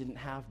desires you didn't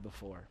have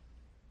before.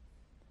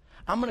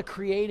 I'm going to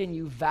create in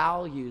you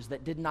values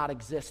that did not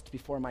exist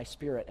before my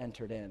Spirit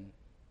entered in.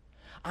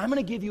 I'm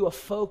going to give you a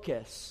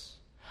focus.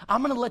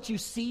 I'm going to let you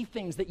see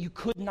things that you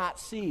could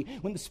not see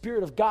when the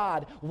Spirit of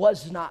God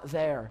was not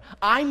there.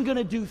 I'm going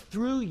to do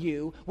through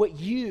you what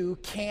you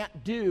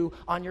can't do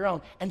on your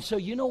own. And so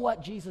you know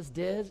what Jesus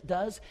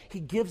does? He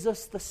gives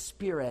us the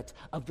Spirit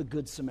of the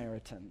Good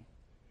Samaritan.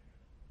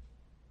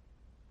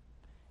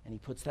 And he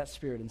puts that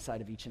Spirit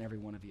inside of each and every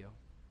one of you.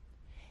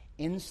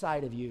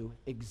 Inside of you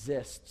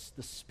exists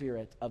the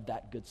Spirit of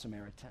that Good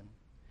Samaritan.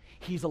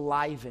 He's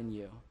alive in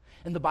you.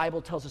 And the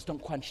Bible tells us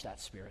don't quench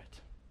that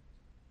Spirit.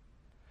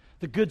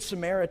 The Good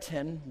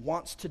Samaritan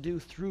wants to do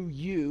through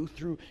you,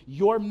 through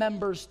your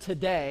members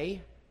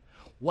today,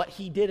 what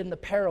he did in the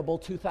parable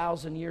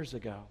 2,000 years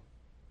ago.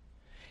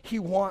 He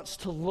wants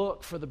to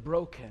look for the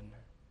broken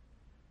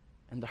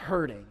and the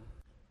hurting.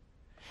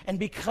 And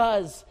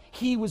because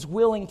he was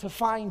willing to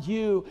find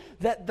you,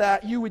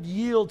 that you would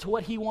yield to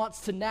what he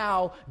wants to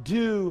now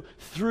do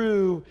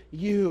through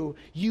you.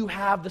 You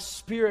have the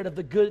Spirit of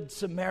the Good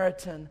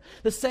Samaritan.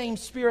 The same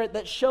Spirit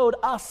that showed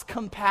us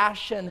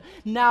compassion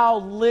now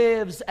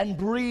lives and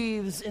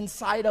breathes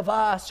inside of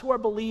us who are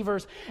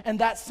believers. And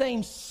that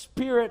same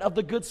Spirit of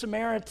the Good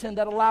Samaritan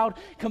that allowed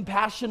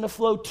compassion to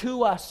flow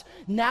to us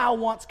now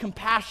wants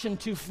compassion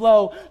to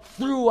flow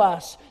through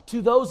us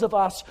to those of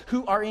us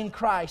who are in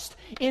Christ.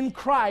 In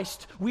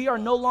Christ, we are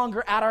no longer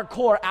at our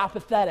core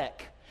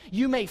apathetic.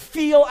 You may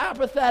feel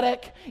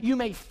apathetic. You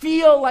may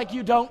feel like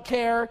you don't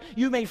care.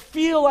 You may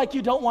feel like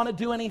you don't want to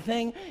do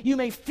anything. You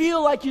may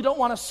feel like you don't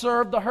want to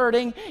serve the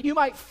hurting. You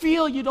might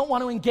feel you don't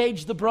want to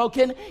engage the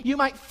broken. You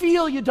might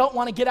feel you don't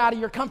want to get out of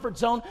your comfort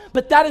zone,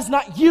 but that is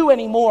not you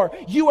anymore.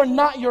 You are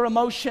not your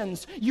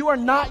emotions. You are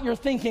not your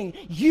thinking.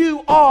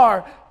 You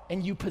are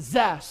and you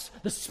possess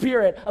the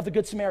Spirit of the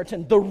Good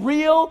Samaritan. The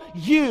real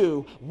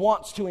you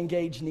wants to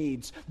engage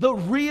needs. The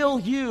real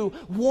you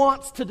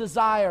wants to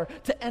desire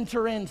to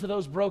enter into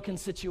those broken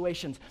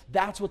situations.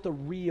 That's what the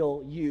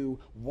real you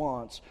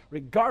wants,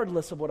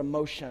 regardless of what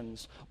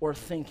emotions or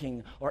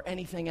thinking or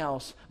anything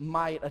else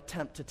might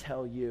attempt to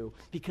tell you,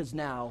 because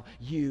now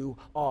you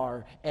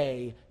are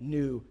a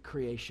new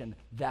creation.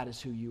 That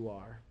is who you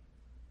are.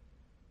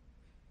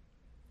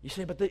 You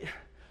say, but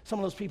some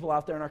of those people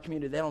out there in our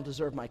community, they don't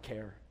deserve my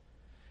care.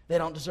 They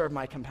don't deserve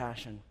my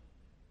compassion.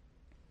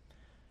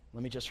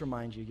 Let me just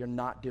remind you, you're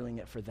not doing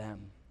it for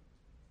them.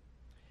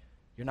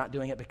 You're not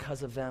doing it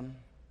because of them.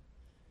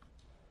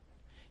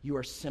 You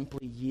are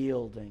simply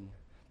yielding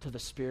to the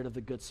Spirit of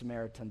the Good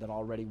Samaritan that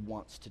already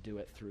wants to do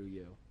it through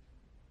you.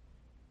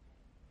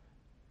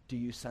 Do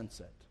you sense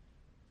it?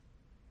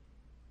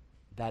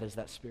 That is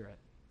that Spirit.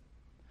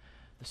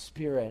 The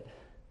Spirit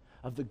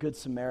of the Good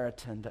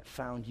Samaritan that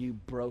found you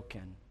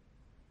broken,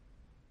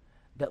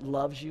 that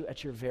loves you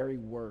at your very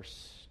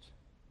worst,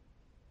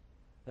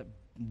 that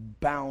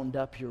bound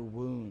up your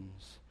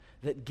wounds,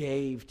 that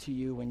gave to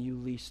you when you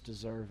least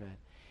deserve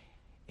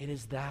it. It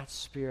is that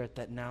Spirit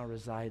that now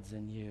resides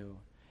in you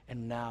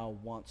and now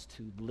wants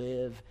to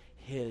live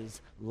his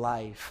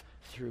life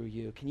through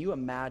you. Can you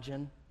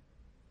imagine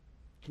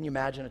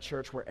a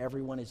church where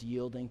everyone is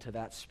yielding to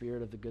that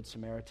Spirit of the Good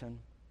Samaritan?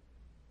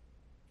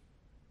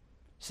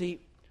 See,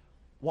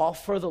 while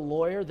for the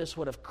lawyer, this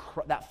would have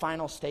that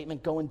final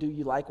statement, "Go and do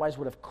you likewise,"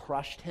 would have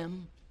crushed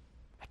him,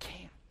 I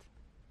can't.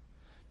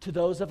 To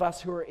those of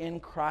us who are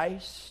in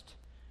Christ,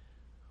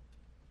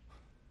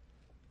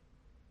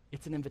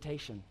 it's an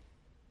invitation,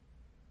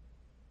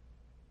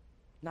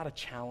 not a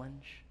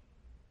challenge.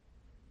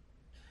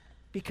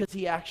 Because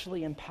he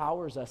actually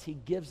empowers us. He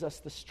gives us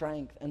the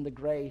strength and the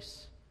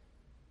grace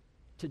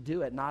to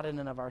do it, not in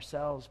and of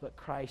ourselves, but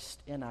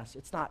Christ in us.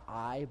 It's not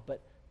I,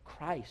 but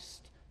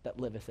Christ that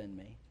liveth in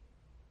me.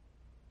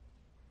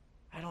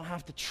 I don't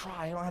have to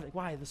try.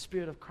 Why? The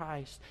Spirit of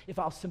Christ. If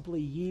I'll simply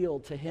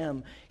yield to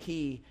him,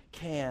 he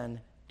can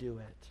do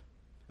it.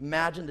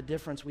 Imagine the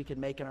difference we could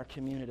make in our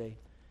community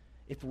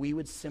if we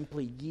would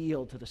simply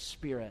yield to the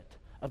Spirit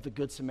of the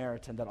Good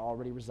Samaritan that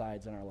already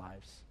resides in our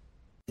lives.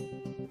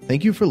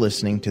 Thank you for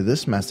listening to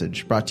this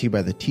message brought to you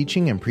by the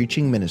teaching and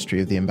preaching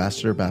ministry of the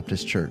Ambassador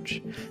Baptist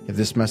Church. If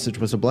this message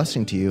was a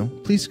blessing to you,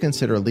 please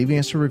consider leaving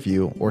us a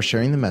review or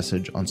sharing the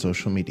message on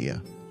social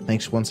media.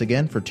 Thanks once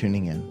again for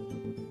tuning in.